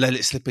then go and let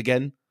it slip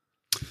again?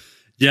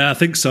 Yeah, I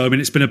think so. I mean,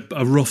 it's been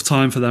a rough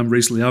time for them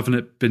recently, haven't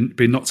it?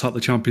 Been knocked out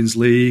the Champions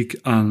League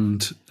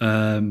and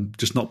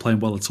just not playing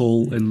well at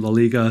all in La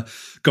Liga.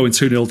 Going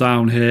 2-0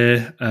 down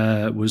here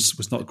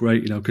was not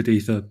great.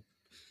 Cadiz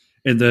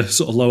in the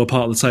sort of lower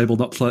part of the table,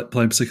 not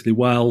playing particularly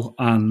well,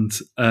 and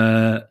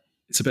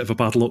it's a bit of a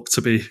bad look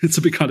to be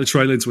kind of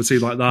trailing to a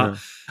team like that. Yeah.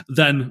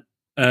 Then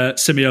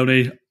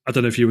Simeone, I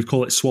don't know if you would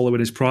call it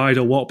swallowing his pride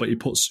or what, but he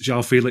puts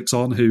João Felix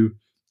on, who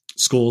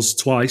scores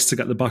twice to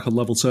get them back on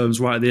level terms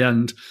right at the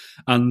end.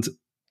 And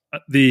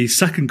the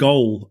second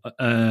goal,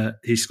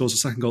 he scores a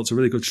second goal. It's a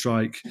really good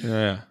strike,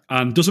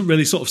 and doesn't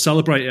really sort of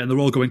celebrate it. And they're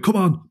all going, "Come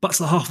on, back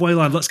to the halfway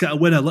line. Let's get a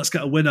winner. Let's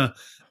get a winner."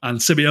 And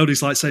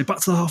Simeone's like saying, "Back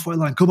to the halfway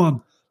line. Come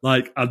on."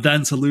 And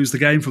then to lose the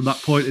game from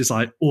that point is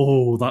like,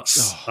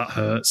 that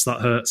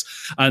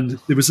hurts. And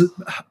there was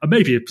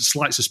maybe a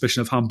slight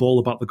suspicion of handball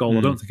about the goal.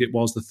 I don't think it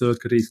was the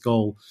third Cadiz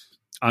goal.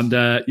 And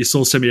you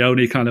saw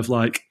Simeone kind of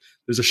like,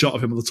 there's a shot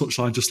of him on the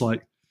touchline just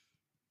like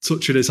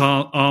touching his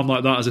arm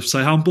like that as if to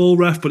say handball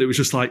ref, but it was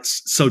just like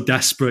so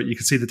desperate. You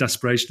could see the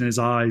desperation in his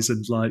eyes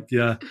and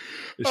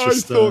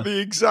that's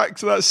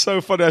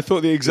so funny. I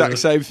thought the exact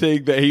same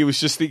thing, that he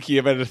was just thinking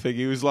of anything.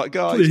 He was like,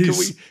 guys,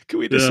 can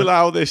we just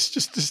allow this?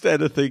 Just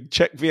anything.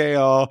 Check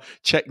VAR,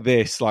 check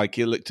this. Like,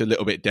 he looked a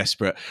little bit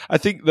desperate. I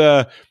think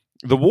the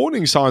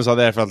warning signs are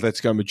there for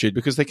Atletico Madrid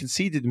because they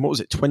conceded,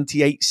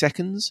 28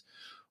 seconds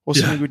or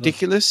something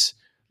ridiculous.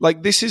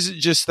 Like, this isn't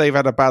just they've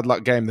had a bad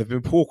luck game. They've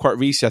been poor quite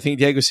recently. I think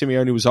Diego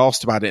Simeone was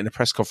asked about it in a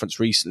press conference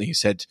recently. He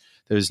said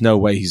there is no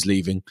way he's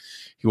leaving.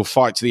 He will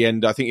fight to the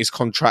end. I think his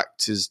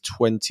contract is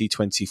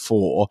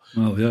 2024.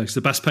 Well, yeah, he's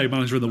the best paid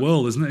manager in the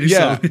world, isn't he?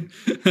 Yeah.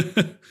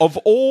 Of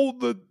all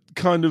the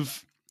kind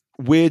of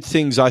weird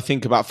things I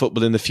think about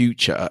football in the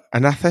future,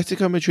 an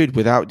Atletico Madrid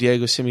without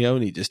Diego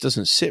Simeone just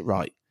doesn't sit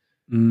right.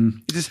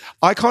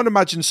 I can't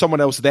imagine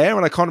someone else there,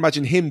 and I can't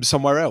imagine him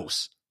somewhere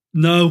else.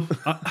 No,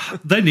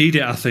 they need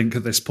it, I think,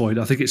 at this point.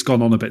 I think it's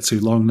gone on a bit too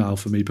long now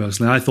for me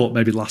personally. I thought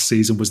maybe last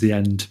season was the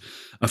end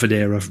of an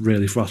era,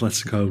 really, for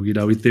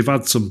Atletico. They've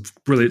had some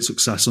brilliant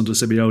success under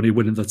Simeone,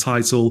 winning the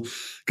title,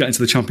 getting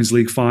to the Champions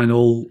League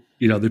final.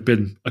 They've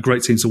been a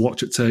great team to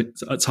watch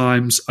at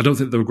times. I don't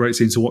think they're a great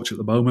team to watch at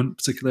the moment,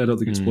 particularly. I don't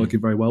think it's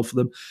working very well for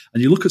them.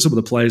 And you look at some of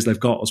the players they've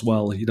got as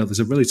well. There's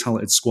a really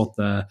talented squad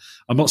there.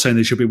 I'm not saying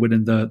they should be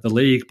winning the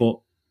league, but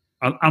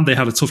and they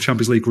had a tough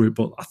Champions League group,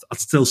 but I'd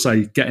still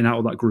say getting out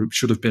of that group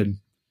should have been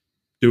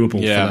doable for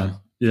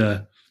them.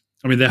 Yeah.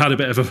 I mean, they had a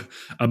bit of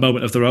a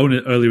moment of their own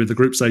earlier in the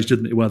group stage,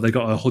 didn't they, where they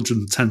got a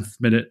 110th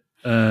minute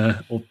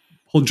or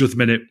 100th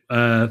minute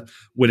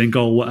winning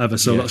goal, whatever.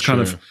 So that's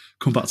kind of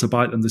come back to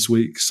bite them this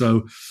week.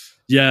 So,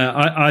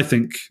 I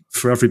think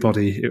for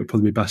everybody, it would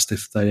probably be best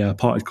if they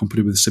parted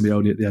company with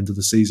Simeone at the end of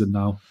the season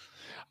now.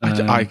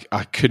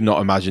 I could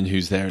not imagine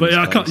who's there. But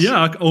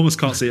I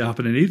almost can't see it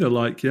happening either.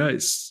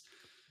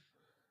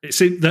 It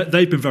seems that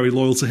they've been very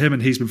loyal to him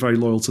and he's been very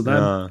loyal to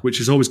them,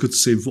 which is always good to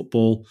see in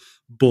football.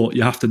 But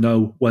you have to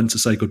know when to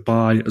say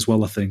goodbye as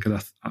well, I think.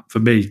 And for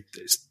me,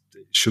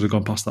 should have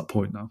gone past that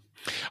point now.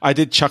 I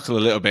did chuckle a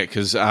little bit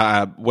because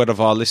one of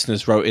our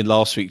listeners wrote in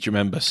last week, do you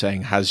remember,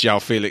 saying, has João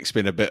Felix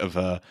been a bit of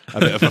a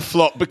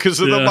flop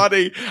because of the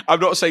money? I'm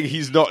not saying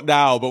he's not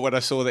now, but when I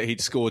saw that he'd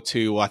scored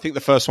 2, I think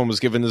the first one was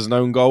given as an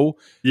own goal.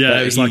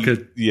 Yeah, it was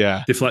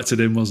deflected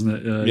in,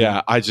 wasn't it?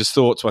 Yeah, I just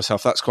thought to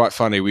myself, that's quite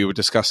funny. We were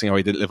discussing how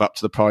he didn't live up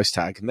to the price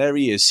tag, and there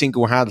he is,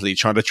 single-handedly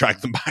trying to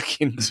drag them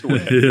back into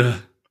it. Yeah.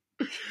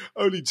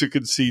 Only to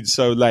concede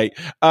so late.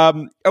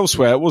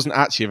 Elsewhere, it wasn't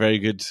actually a very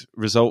good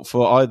result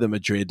for either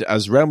Madrid,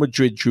 as Real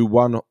Madrid drew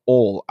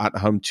 1-1 at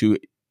home to,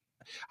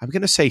 I'm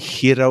going to say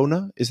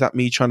Girona. Is that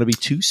me trying to be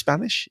too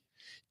Spanish?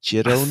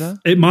 Girona?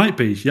 It might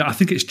be. Yeah, I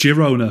think it's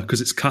Girona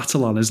because it's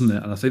Catalan, isn't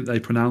it? And I think they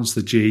pronounce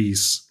the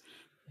G's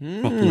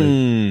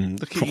properly.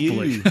 Look at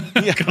you.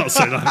 I can't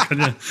say that, can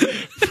you?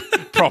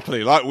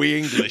 Properly, like we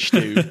English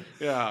do.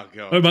 Oh,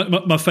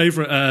 God. My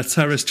favourite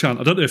terrace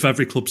chant, I don't know if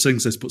every club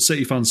sings this, but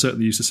City fans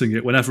certainly used to sing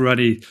it. Whenever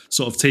any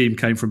sort of team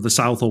came from the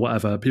south or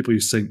whatever, people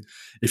used to sing,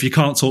 if you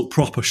can't talk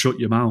proper, shut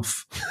your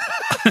mouth.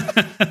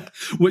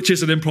 Which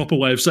is an improper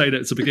way of saying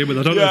it to begin with.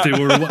 I don't know if they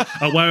were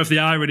aware of the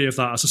irony of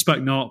that. I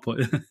suspect not, but...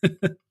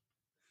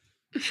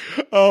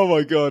 Oh,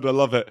 my God, I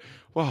love it.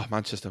 Wow,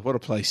 Manchester, what a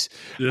place.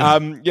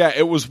 Yeah,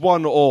 it was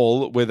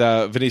 1-1 with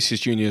Vinicius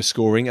Jr.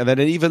 scoring, and then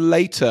an even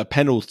later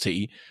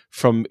penalty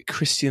from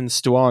Christian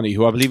Stuani,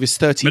 who I believe is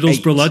 38.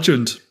 Middlesbrough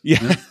legend.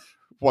 Yeah.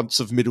 Once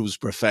of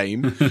Middlesbrough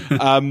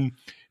fame.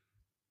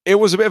 It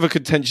was a bit of a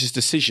contentious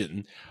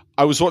decision.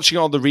 I was watching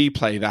on the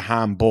replay, the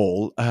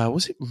handball.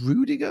 Was it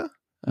Rudiger?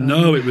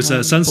 No, it was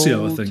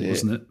Asensio, I think,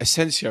 wasn't it?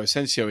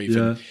 Asensio even.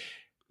 Yeah.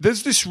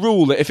 There's this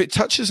rule that if it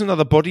touches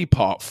another body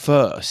part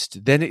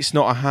first, then it's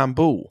not a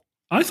handball.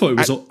 I thought it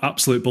was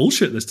absolute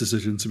bullshit, this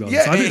decision, to be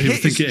honest. I didn't even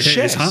think it hit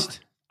his hand.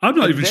 I'm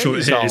not even sure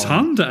it hit his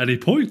hand at any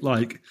point.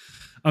 Like,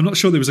 I'm not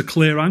sure there was a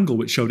clear angle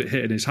which showed it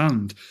hitting his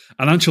hand.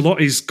 And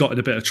Ancelotti's got in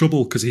a bit of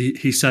trouble because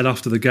he said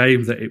after the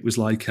game that it was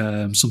like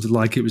something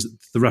like it was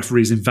the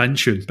referee's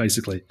invention,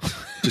 basically.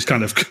 Just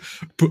kind of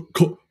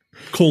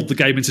called the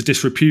game into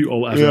disrepute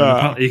or whatever.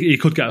 Yeah. He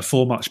could get a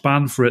 4-match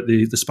ban for it.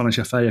 The Spanish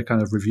FA are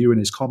kind of reviewing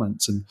his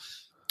comments and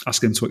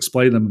ask him to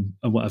explain them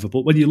and whatever.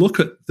 But when you look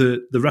at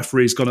the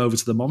referee's gone over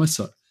to the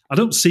monitor, I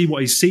don't see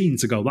what he's seen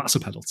to go, that's a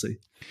penalty.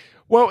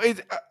 Well,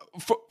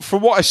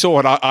 from what I saw,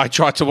 and I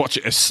tried to watch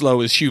it as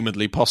slow as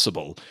humanly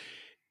possible,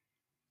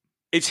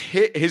 it's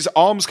hit his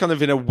arm's kind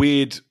of in a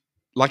weird,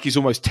 like he's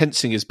almost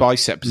tensing his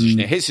bicep position.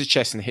 It hits his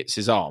chest and hits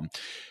his arm.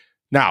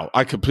 Now,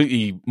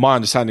 my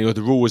understanding of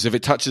the rule is if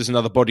it touches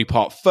another body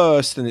part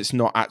first, then it's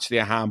not actually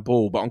a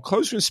handball. But on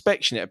closer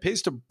inspection, it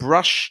appears to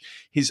brush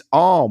his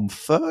arm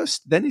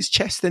first, then his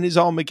chest, then his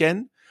arm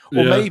again.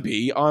 Or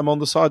maybe I'm on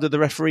the side of the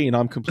referee and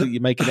I'm completely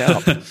making it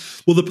up.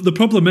 Well, the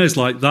problem is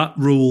like that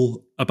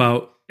rule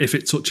about if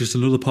it touches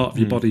another part of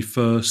your body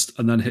first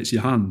and then hits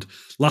your hand.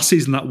 Last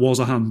season, that was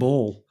a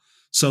handball.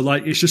 So,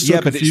 like, it's just so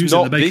confusing. But it's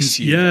not this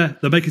year.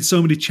 They're making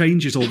so many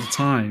changes all the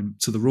time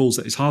to the rules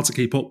that it's hard to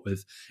keep up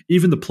with.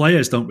 Even the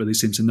players don't really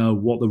seem to know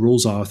what the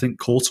rules are. I think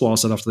Courtois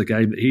said after the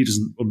game that he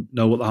doesn't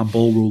know what the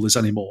handball rule is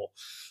anymore.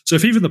 So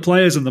if even the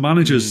players and the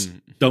managers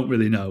don't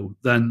really know,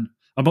 then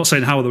I'm not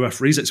saying how are the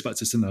referees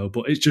expected to know,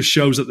 but it just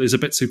shows that it's a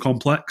bit too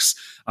complex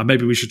and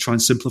maybe we should try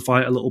and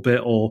simplify it a little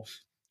bit or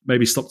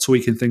maybe stop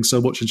tweaking things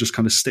so much and just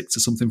kind of stick to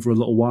something for a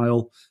little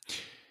while.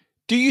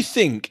 Do you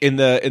think in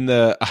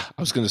the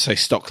I was going to say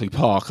Stockley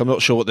Park. I'm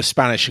not sure what the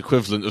Spanish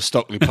equivalent of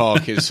Stockley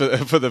Park is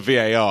for the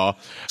VAR.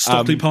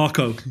 Stockley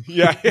Parko.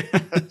 Yeah,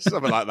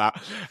 something like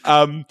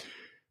that.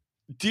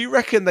 Do you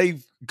reckon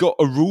they've got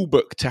a rule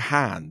book to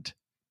hand?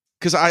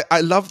 Because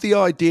I love the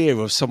idea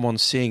of someone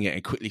seeing it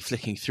and quickly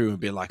flicking through and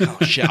being like, oh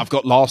shit, I've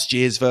got last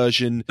year's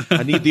version.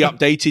 I need the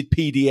updated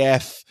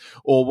PDF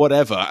or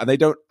whatever. And they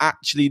don't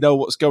actually know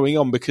what's going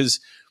on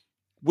because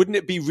wouldn't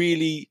it be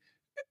really...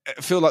 I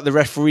feel like the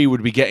referee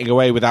would be getting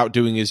away without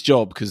doing his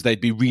job because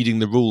they'd be reading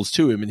the rules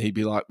to him and he'd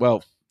be like,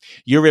 well,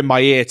 you're in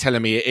my ear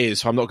telling me it is,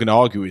 so I'm not going to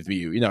argue with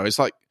you. You know, it's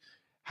like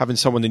having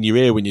someone in your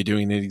ear when you're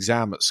doing an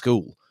exam at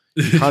school.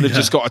 You kind of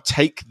just got to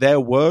take their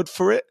word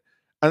for it.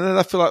 And then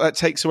I feel like that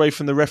takes away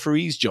from the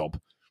referee's job.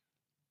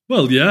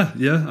 Well, yeah.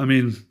 I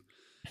mean,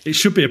 it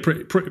should be a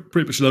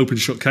pretty much an open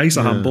shut case,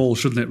 a handball,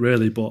 shouldn't it,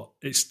 really? But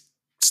it's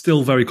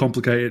still very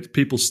complicated.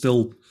 People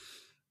still...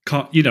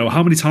 can't, you know,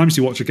 how many times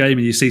do you watch a game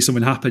and you see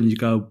something happen, you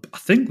go, I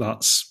think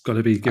that's going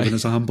to be given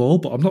as a handball,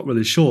 but I'm not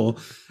really sure.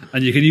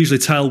 And you can usually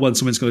tell when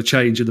something's going to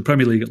change in the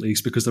Premier League, at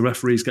least, because the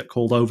referees get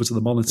called over to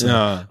the monitor.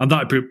 Yeah. And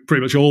that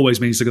pretty much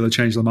always means they're going to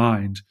change their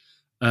mind.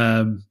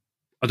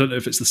 I don't know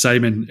if it's the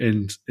same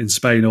in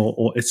Spain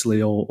or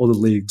Italy or other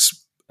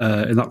leagues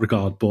in that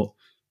regard, but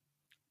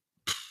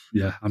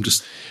yeah, I'm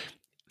just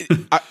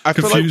I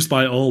confused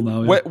by it all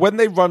now. Yeah. When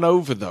they run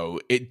over,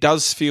 though, it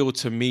does feel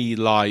to me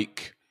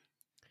like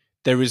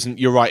there isn't,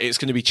 you're right, it's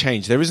going to be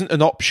changed. There isn't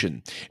an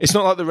option. It's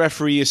not like the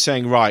referee is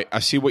saying, right, I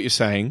see what you're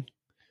saying,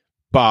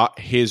 but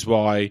here's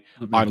why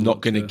I'm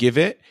not going to give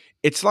it.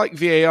 It's like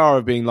VAR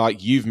of being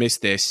like, you've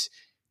missed this.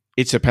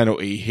 It's a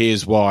penalty.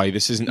 Here's why.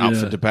 This isn't up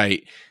for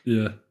debate.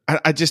 Yeah.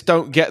 I just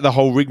don't get the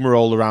whole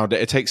rigmarole around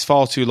it. It takes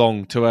far too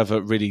long to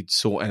ever really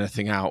sort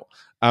anything out.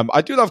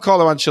 I do love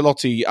Carlo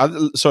Ancelotti,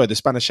 the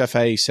Spanish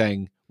FA,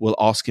 saying, we'll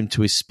ask him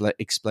to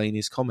explain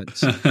his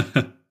comments.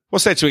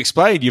 What's there to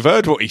explain? You've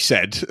heard what he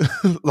said.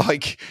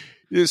 Like,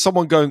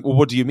 someone going, well,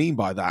 what do you mean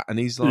by that? And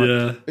he's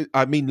like,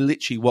 I mean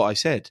literally what I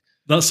said.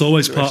 That's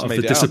always part of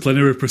the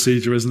disciplinary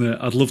procedure, isn't it?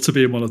 I'd love to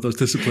be in one of those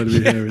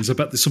disciplinary hearings. I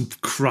bet there's some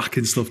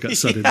cracking stuff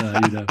gets said in there.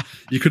 You know,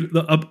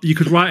 you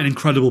could write an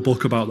incrable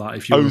book about that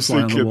if you were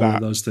flying on the wall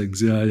of those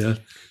things. Yeah.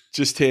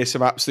 Just hear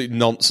some absolute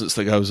nonsense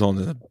that goes on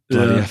in a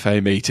bloody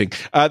FA meeting.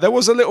 There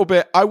was a little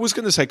bit, I was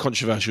going to say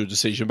controversial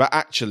decision, but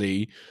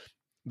actually,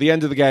 the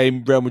end of the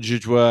game, Real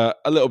Madrid were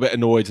a little bit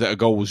annoyed that a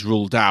goal was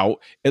ruled out.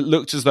 It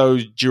looked as though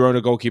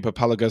Girona goalkeeper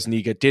Paulo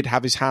Gazaniga did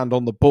have his hand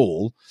on the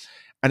ball.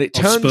 And it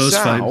turns Spurs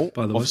out, fame,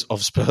 by the way.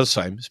 Of Spurs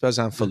fame, Spurs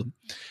and Fulham,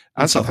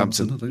 and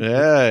Southampton,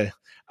 I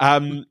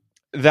think.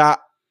 That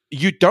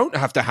you don't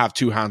have to have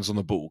two hands on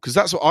the ball, because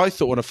that's what I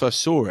thought when I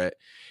first saw it.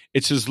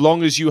 It's as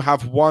long as you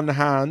have one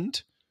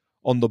hand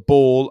on the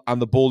ball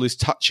and the ball is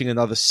touching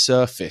another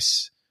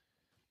surface.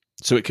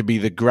 So it could be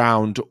the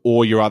ground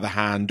or your other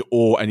hand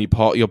or any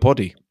part of your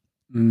body.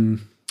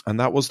 And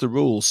that was the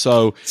rule.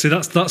 So see,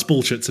 that's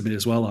bullshit to me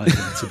as well, I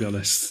think, to be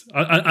honest.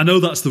 I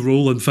know that's the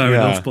rule and fair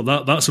enough,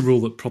 but that's a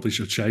rule that probably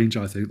should change,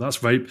 I think. That's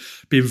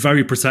being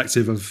very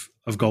protective of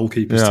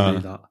goalkeepers to me.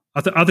 That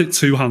I think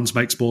two hands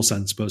makes more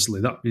sense, personally.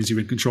 That means you're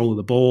in control of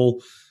the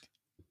ball.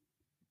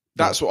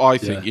 That's what I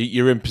think.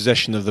 You're in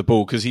possession of the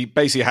ball, because he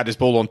basically had his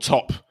ball on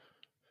top,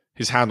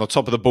 his hand on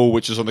top of the ball,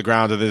 which was on the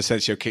ground, and then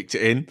Asensio kicked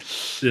it in.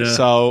 Yeah.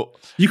 So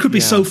you could be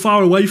so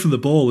far away from the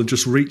ball and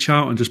just reach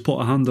out and just put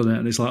a hand on it,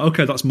 and it's like,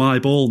 okay, that's my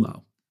ball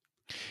now.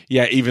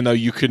 Yeah, even though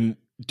you couldn't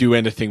do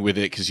anything with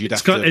it, because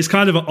it's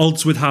kind of at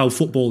odds with how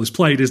football is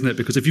played, isn't it?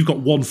 Because if you've got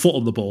one foot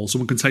on the ball,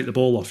 someone can take the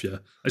ball off you.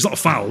 It's not a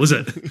foul, is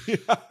it?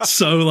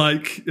 So,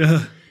 like,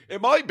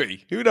 it might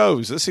be. Who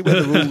knows? Let's see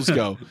where the rules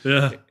go.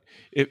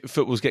 If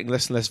football's getting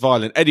less and less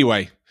violent.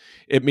 Anyway,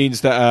 it means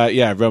that,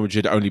 Real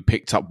Madrid only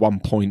picked up 1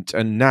 point,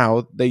 and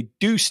now they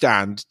do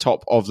stand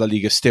top of La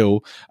Liga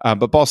still.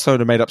 But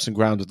Barcelona made up some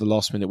ground with the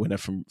last-minute winner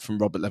from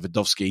Robert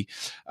Lewandowski.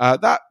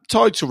 That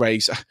title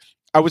race,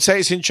 I would say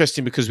it's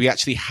interesting because we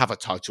actually have a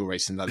title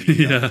race in La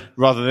Liga,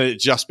 rather than it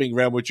just being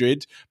Real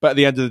Madrid. But at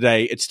the end of the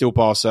day, it's still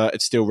Barca,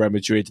 it's still Real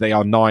Madrid. They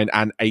are 9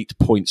 and 8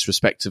 points,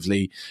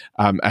 respectively,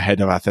 ahead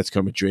of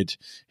Atletico Madrid,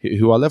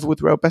 who are level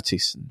with Real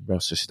Betis. And Real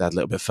Sociedad a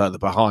little bit further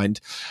behind.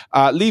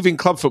 Leaving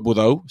club football,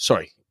 though,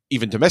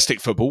 even domestic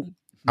football,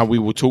 and we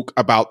will talk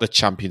about the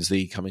Champions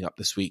League coming up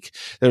this week.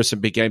 There are some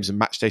big games in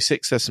match day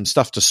 6. There's some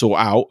stuff to sort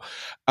out.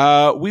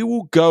 We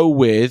will go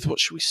with, what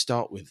should we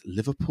start with?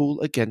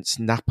 Liverpool against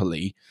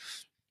Napoli.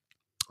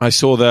 I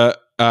saw that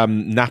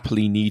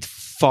Napoli need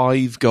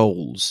 5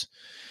 goals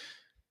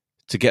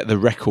to get the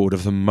record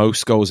of the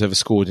most goals ever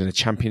scored in a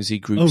Champions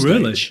League group stage.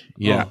 Really?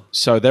 Yeah. Oh.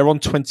 So they're on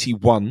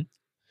 21.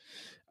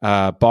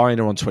 Bayern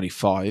are on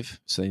 25,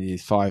 so they need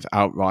 5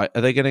 outright.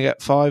 Are they going to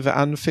get 5 at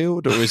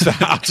Anfield, or is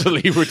that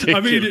utterly ridiculous? I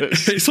mean,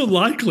 it's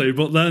unlikely,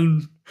 but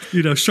then,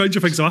 stranger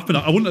things have happened.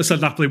 I wouldn't have said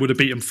Napoli would have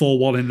beaten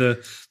 4-1 in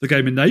the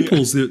game in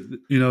Naples, at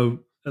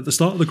the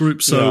start of the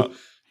group, so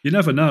you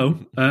never know.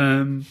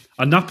 And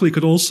Napoli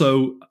could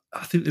also,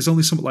 I think there's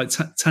only something like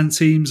 10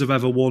 teams have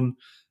ever won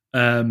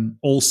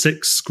all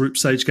 6 group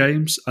stage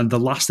games, and the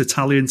last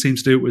Italian team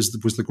to do it was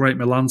the great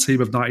Milan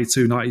team of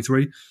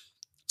 92-93.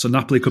 So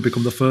Napoli could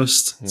become the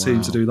first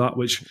team to do that,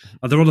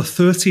 and they're on a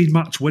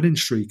 13-match winning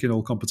streak in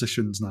all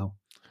competitions now.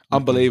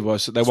 Unbelievable.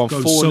 So they won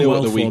 4-0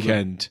 at the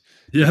weekend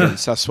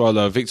against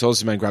Sassuolo. Victor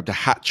Osimhen grabbed a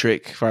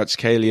hat-trick.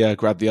 Kvaratskhelia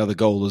grabbed the other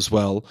goal as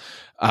well.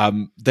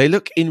 They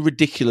look in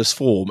ridiculous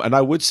form, and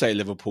I would say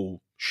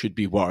Liverpool should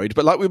be worried.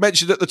 But like we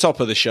mentioned at the top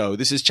of the show,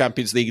 this is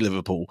Champions League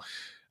Liverpool.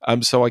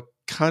 So I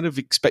kind of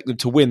expect them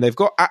to win. They've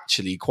got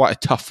actually quite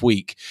a tough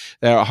week.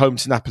 They're at home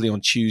to Napoli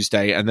on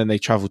Tuesday, and then they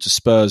travel to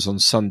Spurs on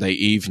Sunday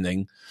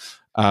evening.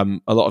 A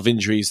lot of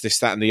injuries, this,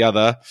 that, and the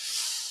other.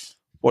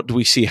 What do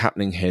we see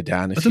happening here,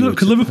 Dan? I don't know.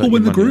 Can Liverpool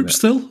win the group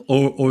still,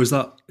 or is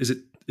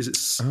it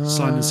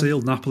signed and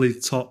sealed? Napoli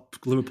top,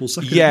 Liverpool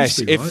second. Yes,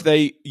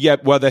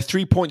 they're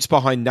 3 points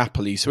behind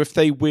Napoli. So if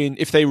they win,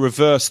 if they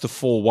reverse the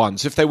 4-1,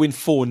 so if they win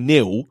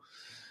 4-0,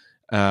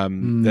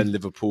 then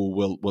Liverpool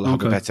will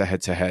have a better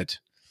head-to-head.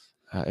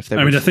 I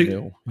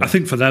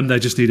think for them, they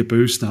just need a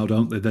boost now,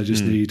 don't they? They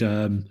just need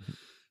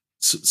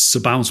to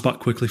bounce back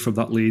quickly from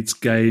that Leeds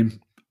game,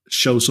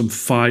 show some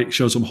fight,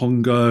 show some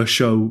hunger,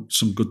 show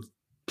some good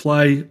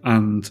play,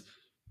 and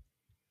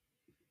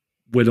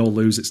win or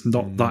lose, it's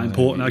not that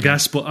important, I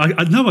guess. But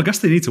I guess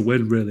they need to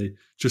win, really,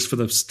 just for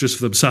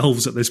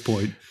themselves at this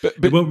point. But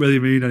it won't really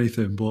mean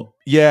anything. But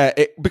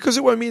because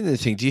it won't mean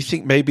anything. Do you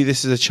think maybe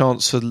this is a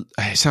chance for?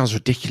 It sounds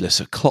ridiculous.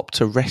 A Klopp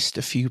to rest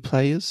a few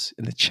players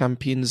in the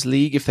Champions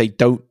League if they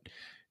don't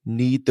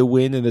need the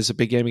win and there's a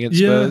big game against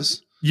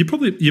Spurs.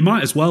 You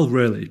might as well,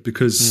 really,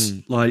 because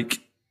like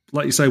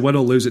you say, win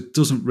or lose, it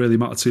doesn't really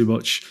matter too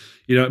much.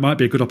 it might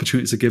be a good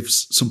opportunity to give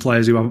some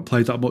players who haven't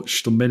played that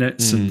much some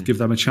minutes and give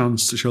them a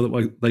chance to show that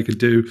what they can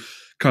do,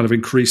 kind of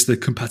increase the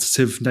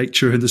competitive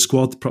nature in the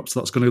squad. Perhaps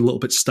that's going to be a little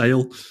bit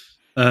stale.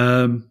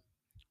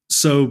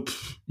 So,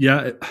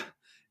 yeah,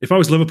 if I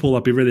was Liverpool,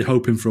 I'd be really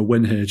hoping for a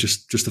win here,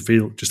 just to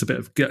feel, just a bit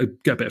of get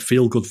a bit of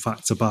feel good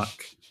factor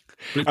back.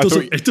 But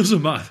it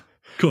doesn't matter.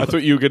 I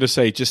thought you were going to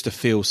say just to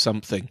feel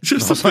something.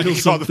 Just to feel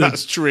something.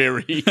 That's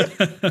dreary.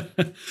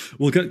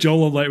 We'll get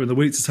Joel on later in the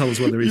week to tell us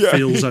whether he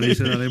feels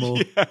anything anymore.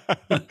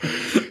 Yeah.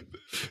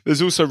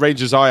 There's also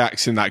Rangers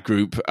Ajax in that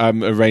group.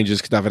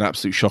 Rangers could have an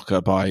absolute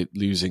shocker by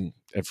losing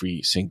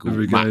every single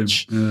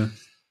match. Yeah.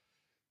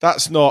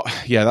 That's not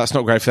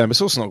great for them. It's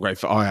also not great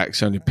for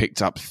Ajax, only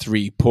picked up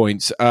 3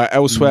 points.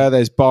 Elsewhere,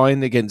 there's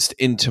Bayern against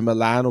Inter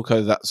Milan,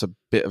 although that's a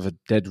bit of a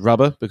dead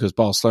rubber because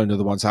Barcelona are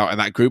the ones out in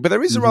that group. But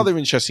there is a rather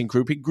interesting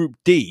group. In Group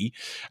D,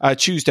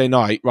 Tuesday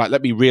night, right,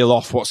 let me reel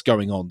off what's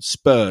going on.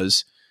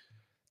 Spurs,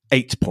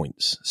 8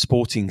 points.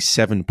 Sporting,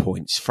 7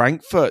 points.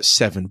 Frankfurt,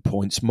 7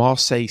 points.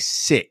 Marseille,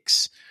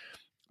 6.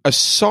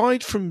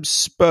 Aside from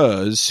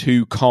Spurs,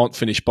 who can't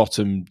finish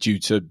bottom due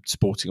to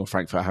Sporting or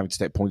Frankfurt having to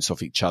take points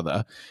off each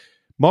other,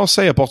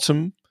 Marseille at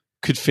bottom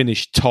could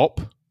finish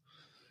top,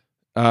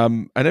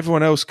 and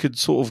everyone else could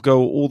sort of go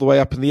all the way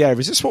up in the air.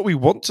 Is this what we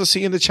want to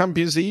see in the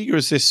Champions League, or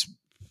is this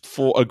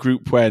for a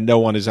group where no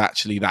one is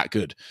actually that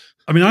good?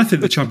 I mean, I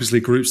think the Champions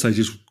League group stage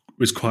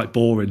was quite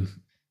boring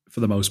for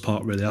the most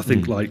part, really. I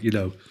think,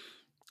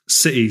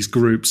 City's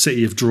group,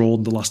 City have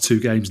drawn the last 2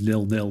 games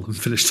 0-0 and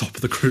finished top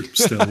of the group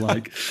still.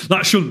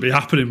 That shouldn't be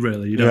happening,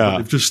 really. But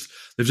they've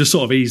just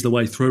sort of eased the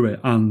way through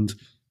it. And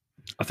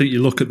I think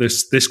you look at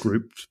this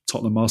group,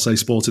 Tottenham, Marseille,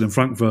 Sporting and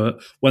Frankfurt,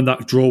 when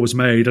that draw was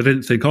made, I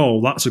didn't think,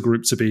 that's a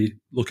group to be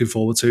looking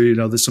forward to.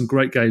 There's some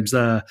great games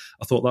there.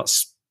 I thought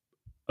that's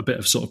a bit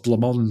of sort of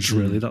blancmange,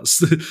 really.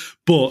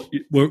 But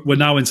we're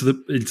now into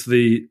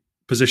the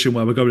position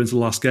where we're going into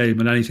the last game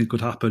and anything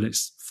could happen.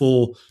 It's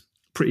 4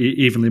 pretty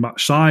evenly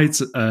matched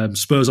sides.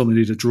 Spurs only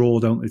need a draw,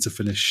 don't they, to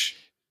finish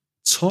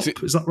top?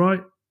 Is that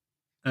right?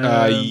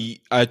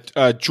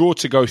 A draw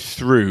to go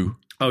through.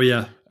 Oh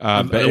yeah.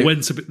 But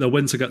the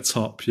win to get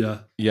top, yeah.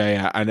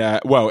 And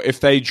if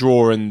they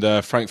draw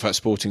and Frankfurt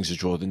Sporting's a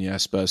draw, then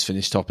Spurs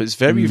finish top. It's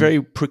very,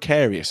 very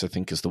precarious, I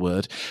think is the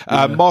word.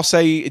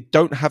 Marseille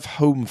don't have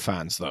home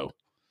fans though.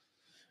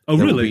 Oh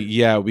really?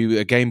 We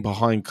were a game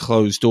behind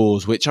closed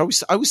doors, which I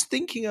was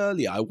thinking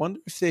earlier. I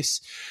wonder if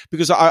this,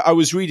 because I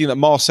was reading that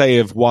Marseille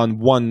have won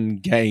 1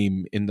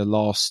 game in the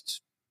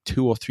last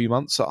 2 or 3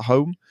 months at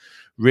home.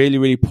 Really,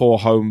 really poor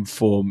home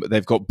form.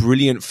 They've got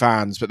brilliant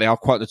fans, but they are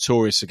quite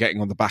notorious for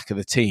getting on the back of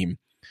the team.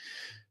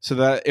 So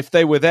that if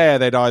they were there,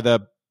 they'd either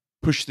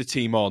push the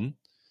team on,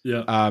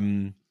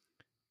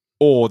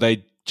 or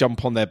they'd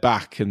jump on their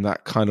back, and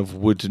that kind of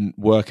wouldn't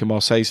work in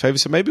Marseille's favour.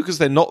 So maybe because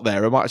they're not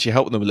there, it might actually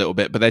help them a little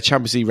bit. But their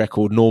Champions League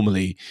record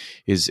normally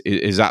is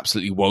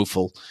absolutely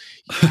woeful.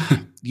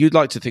 You'd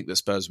like to think that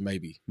Spurs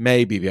maybe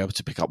be able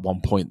to pick up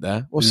 1 point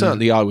there. Well,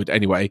 certainly I would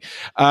anyway.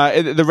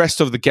 The rest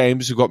of the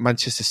games, we've got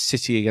Manchester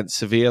City against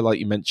Sevilla, like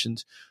you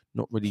mentioned.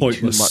 Not really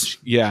Pointless. too much.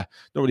 Yeah,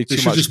 not really too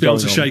much. They should just be able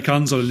to on. shake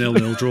hands on a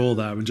 0-0 draw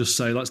there and just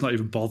say, let's not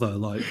even bother.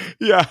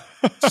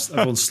 Just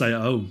everyone stay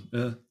at home.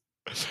 Yeah.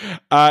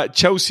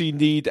 Chelsea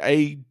need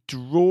a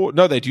draw.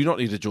 No, they do not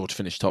need a draw to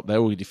finish top. They're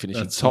already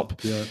finishing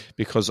top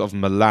because of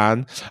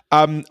Milan.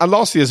 And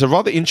lastly, there's a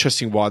rather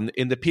interesting one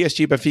in the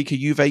PSG, Benfica,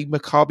 Juve,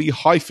 Maccabi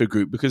Haifa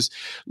group, because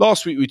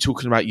last week we were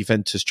talking about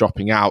Juventus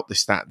dropping out,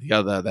 this, that, and the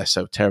other. They're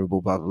so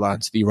terrible, blah, blah, blah,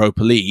 into the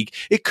Europa League.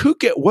 It could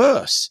get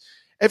worse.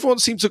 Everyone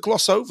seems to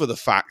gloss over the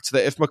fact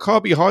that if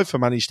Maccabi Haifa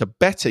managed to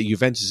better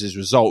Juventus'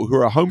 result, who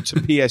are home to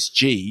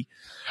PSG,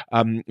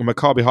 and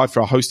Maccabi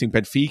Haifa are hosting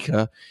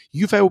Benfica,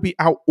 Juve will be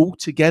out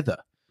altogether.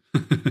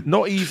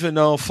 Not even,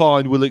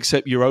 fine, we'll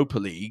accept Europa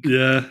League.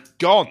 Yeah.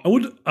 Gone.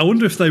 I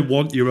wonder if they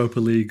want Europa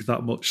League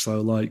that much,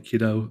 though.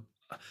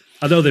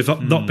 I know they've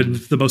not been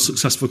the most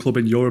successful club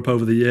in Europe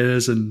over the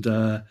years, and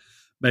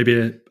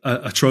maybe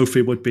a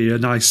trophy would be a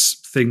nice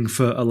thing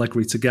for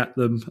Allegri to get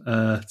them,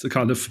 to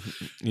kind of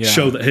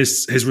show that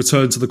his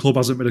return to the club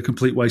hasn't been a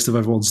complete waste of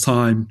everyone's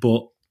time.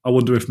 But I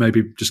wonder if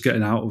maybe just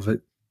getting out of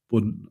it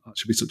wouldn't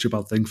actually be such a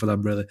bad thing for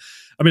them, really.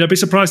 I mean, I'd be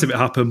surprised if it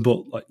happened,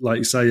 but like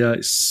you say,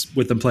 it's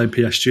with them playing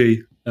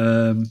PSG,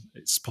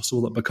 it's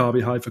possible that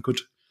Maccabi Haifa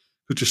could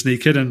just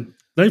sneak in, and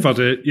they've had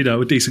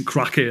a decent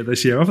crack at it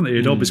this year, haven't they?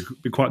 It'd always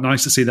be quite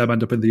nice to see them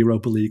end up in the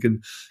Europa League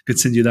and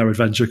continue their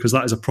adventure, because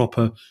that is a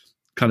proper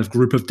kind of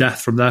group of death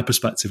from their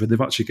perspective, and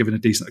they've actually given a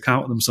decent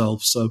account of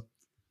themselves. So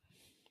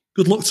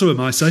good luck to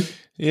them, I say.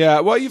 Yeah,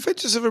 well,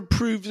 Juventus have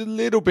improved a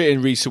little bit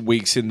in recent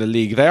weeks in the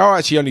league. They are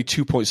actually only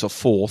 2 points off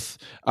fourth.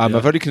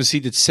 I've only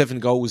conceded 7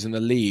 goals in the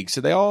league.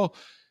 So they are,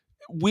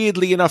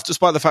 weirdly enough,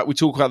 despite the fact we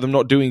talk about them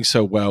not doing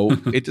so well,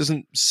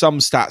 some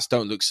stats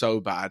don't look so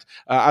bad.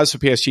 As for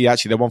PSG,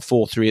 actually, they won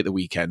 4-3 at the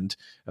weekend.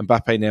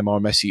 Mbappe, Neymar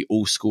and Messi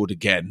all scored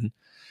again.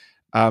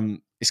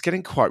 It's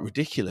getting quite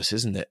ridiculous,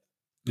 isn't it?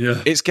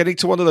 Yeah. It's getting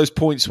to one of those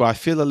points where I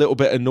feel a little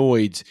bit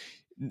annoyed.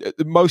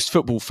 Most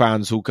football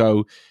fans will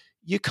go,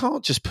 you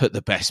can't just put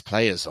the best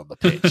players on the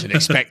pitch and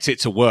expect it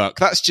to work.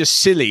 That's just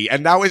silly.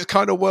 And now it's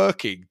kind of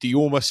working. Do you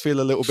almost feel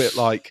a little bit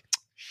like,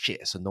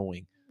 shit, it's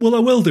annoying? Well, I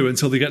will do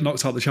until they get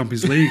knocked out of the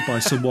Champions League by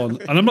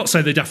someone. And I'm not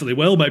saying they definitely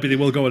will. Maybe they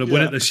will go in and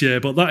win it this year.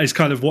 But that is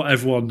kind of what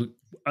everyone,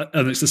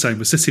 and it's the same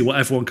with City, what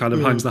everyone kind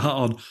of hangs the hat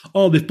on.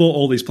 Oh, they've bought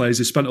all these players,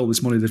 they've spent all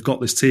this money, they've got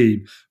this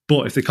team.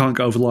 But if they can't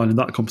get over the line in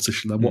that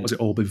competition, then what has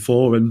it all been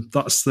for? And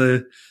that's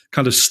the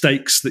kind of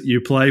stakes that you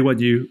play when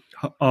you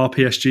are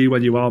PSG,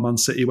 when you are Man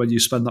City, when you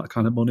spend that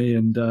kind of money.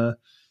 And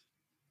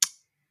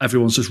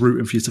everyone's just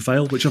rooting for you to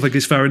fail, which I think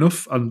is fair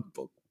enough and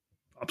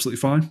absolutely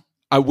fine.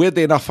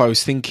 Weirdly enough, I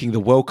was thinking the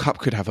World Cup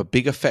could have a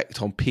big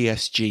effect on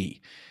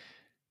PSG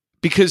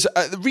because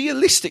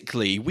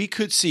realistically, we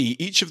could see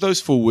each of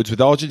those forwards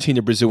with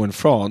Argentina, Brazil and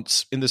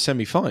France in the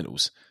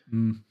semi-finals.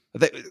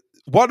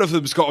 One of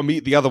them's got to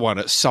meet the other one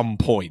at some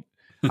point.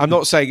 I'm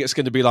not saying it's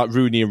going to be like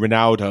Rooney and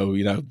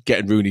Ronaldo,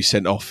 getting Rooney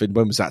sent off in,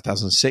 when was that,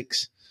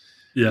 2006?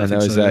 Yeah, and there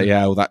was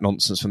all that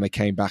nonsense when they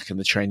came back in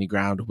the training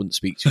ground and wouldn't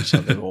speak to each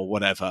other or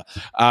whatever.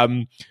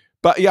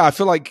 But yeah, I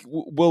feel like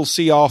we'll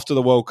see after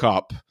the World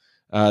Cup.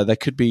 There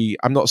could be,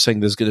 I'm not saying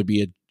there's going to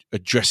be a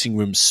dressing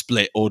room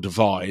split or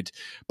divide,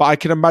 but I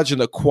can imagine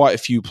that quite a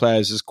few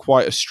players, there's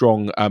quite a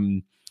strong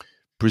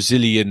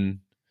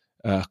Brazilian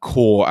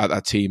core at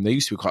that team. They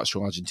used to be quite a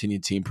strong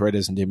Argentinian team.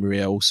 Paredes and Di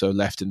Maria also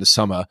left in the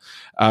summer.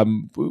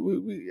 And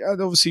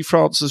obviously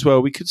France as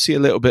well. We could see a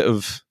little bit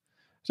of,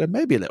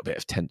 maybe a little bit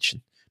of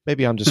tension.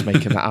 Maybe I'm just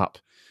making that up.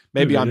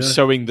 Maybe I'm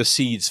sowing the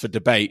seeds for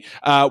debate.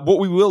 What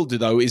we will do,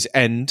 though, is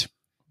end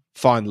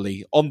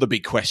finally on the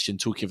big question,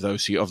 talking of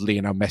those of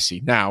Lionel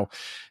Messi. Now,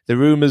 the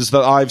rumours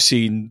that I've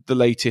seen, the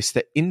latest,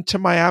 that Inter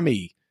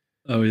Miami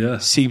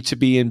seem to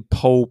be in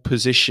pole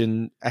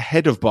position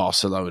ahead of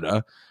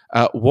Barcelona.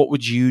 What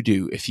would you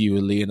do if you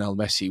were Lionel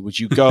Messi? Would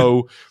you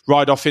go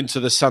ride off into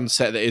the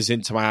sunset that is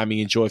Inter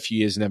Miami, enjoy a few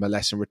years in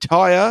MLS and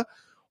retire?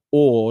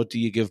 Or do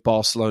you give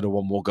Barcelona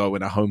one more go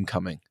in a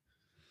homecoming?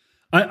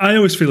 I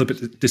always feel a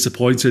bit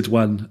disappointed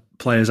when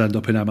players end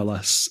up in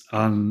MLS,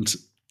 and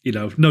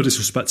no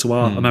disrespect to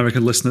our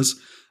American listeners,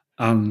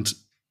 and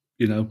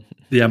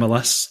the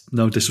MLS.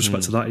 No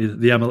disrespect to that either.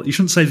 The MLS. You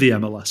shouldn't say the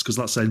MLS because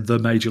that's saying the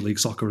Major League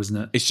Soccer, isn't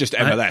it? It's just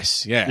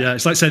MLS. Yeah.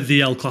 It's like saying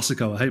the El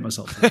Clasico. I hate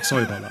myself.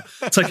 Sorry about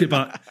that. Take it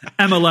back.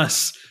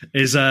 MLS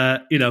is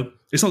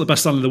it's not the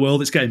best stand in the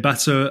world. It's getting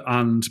better,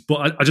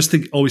 but I just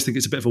always think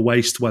it's a bit of a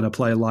waste when a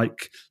player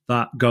like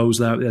that goes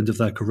there at the end of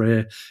their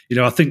career.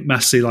 I think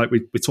Messi, like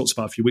we talked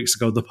about a few weeks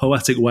ago, the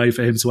poetic way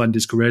for him to end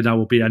his career now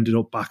will be ending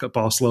up back at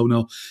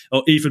Barcelona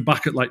or even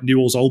back at like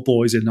Newell's Old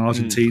Boys in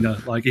Argentina.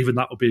 Like even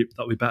that would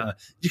be better.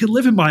 You can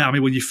live in Miami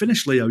when you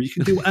finish, Leo. You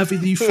can do whatever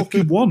you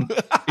fucking want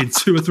in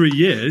 2 or 3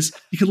 years.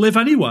 You can live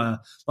anywhere.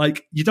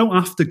 Like you don't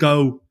have to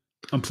go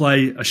and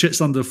play a shit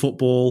standard of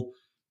football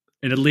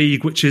in a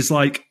league which is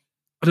like,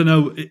 I don't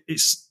know,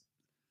 it's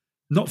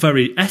not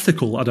very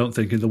ethical, I don't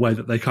think, in the way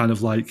that they kind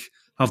of like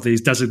have these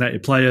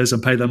designated players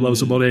and pay them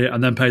loads of money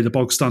and then pay the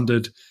bog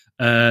standard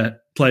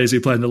players who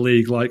play in the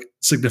league like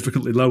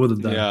significantly lower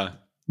than them. Yeah.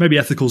 Maybe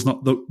ethical's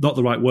not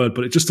the right word,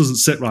 but it just doesn't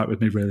sit right with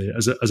me really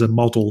as a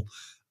model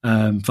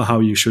for how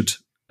you should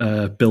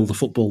build a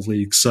football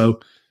league.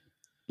 So,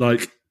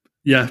 like,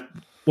 yeah,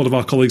 one of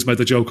our colleagues made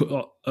the joke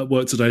at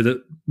work today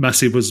that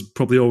Messi was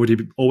probably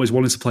always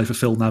wanted to play for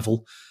Phil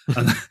Neville.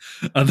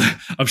 And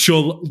I'm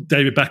sure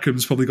David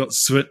Beckham's probably got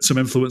some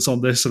influence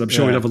on this, and I'm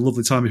sure he'd have a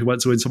lovely time if he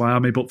went to Inter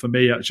Miami. But for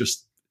me, it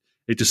just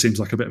seems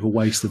like a bit of a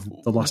waste of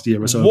the last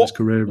year or so of his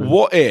career. Really.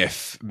 What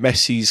if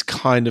Messi's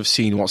kind of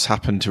seen what's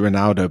happened to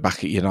Ronaldo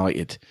back at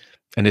United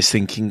and is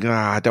thinking,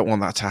 I don't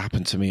want that to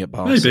happen to me at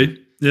Barca?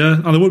 Maybe, yeah.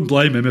 And I wouldn't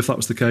blame him if that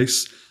was the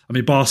case. I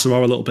mean, Barca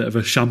are a little bit of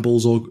a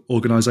shambles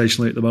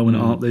organisationally at the moment,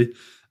 aren't they?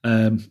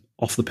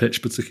 Off the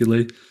pitch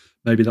particularly.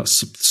 Maybe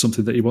that's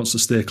something that he wants to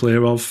steer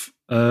clear of.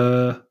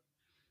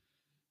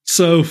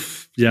 So,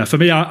 yeah, for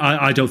me,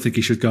 I don't think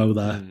he should go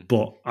there,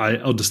 but I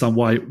understand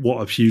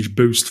what a huge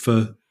boost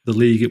for the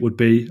league it would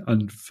be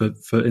and for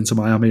Inter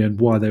Miami and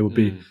why they would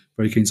be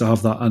very keen to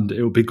have that. And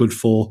it would be good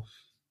for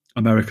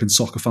American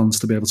soccer fans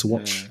to be able to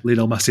watch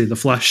Lionel Messi in the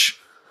flesh.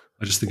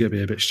 I just think it'd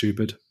be a bit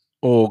stupid.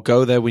 Or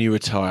go there when you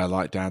retire,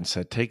 like Dan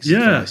said. Take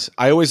some advice.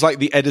 I always like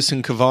the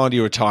Edison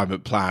Cavani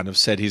retirement plan. I've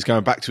said he's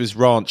going back to his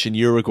ranch in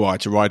Uruguay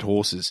to ride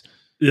horses.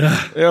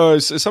 Yeah.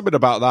 It's something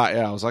about that.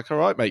 Yeah, I was like, all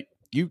right, mate,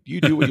 you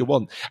do what you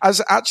want. As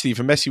actually,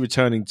 for Messi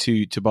returning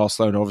to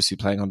Barcelona, obviously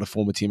playing under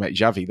former teammate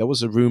Xavi, there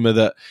was a rumour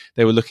that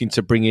they were looking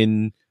to bring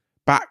in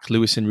back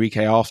Luis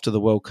Enrique after the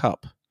World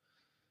Cup.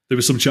 There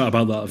was some chat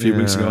about that a few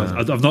weeks ago.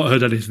 I've not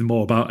heard anything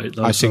more about it,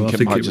 though. I think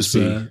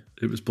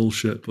it was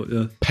bullshit, but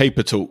yeah.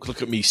 Paper talk.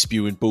 Look at me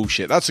spewing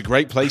bullshit. That's a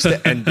great place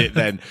to end it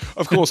then.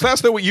 Of course, let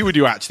us know what you would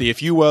do, actually,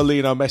 if you were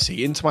Lionel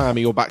Messi, into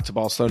Miami or back to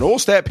Barcelona, or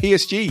stay at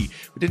PSG.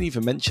 We didn't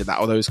even mention that,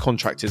 although his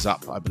contract is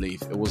up, I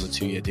believe. It was a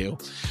 2-year deal.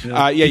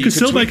 Yeah, you could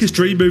still make his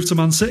dream move to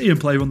Man City and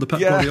play under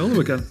Pep Guardiola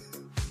again.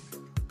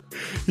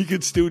 You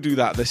can still do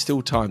that. There's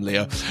still time,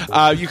 Leo.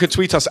 You can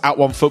tweet us at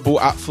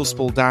OneFootball, at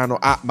FullSpallDan,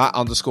 or at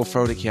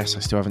Matt_Frohlich. Yes, I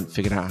still haven't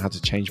figured out how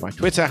to change my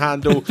Twitter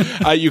handle.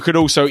 You can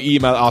also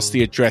email us.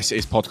 The address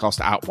is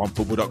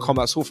podcast@onefootball.com.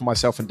 That's all for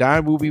myself and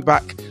Dan. We'll be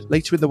back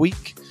later in the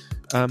week.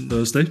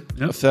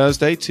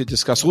 Thursday to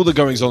discuss all the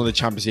goings on in the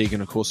Champions League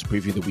and, of course, to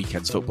preview the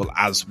weekend's football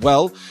as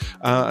well.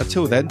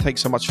 Until then,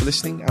 thanks so much for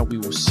listening, and we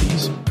will see you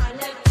soon.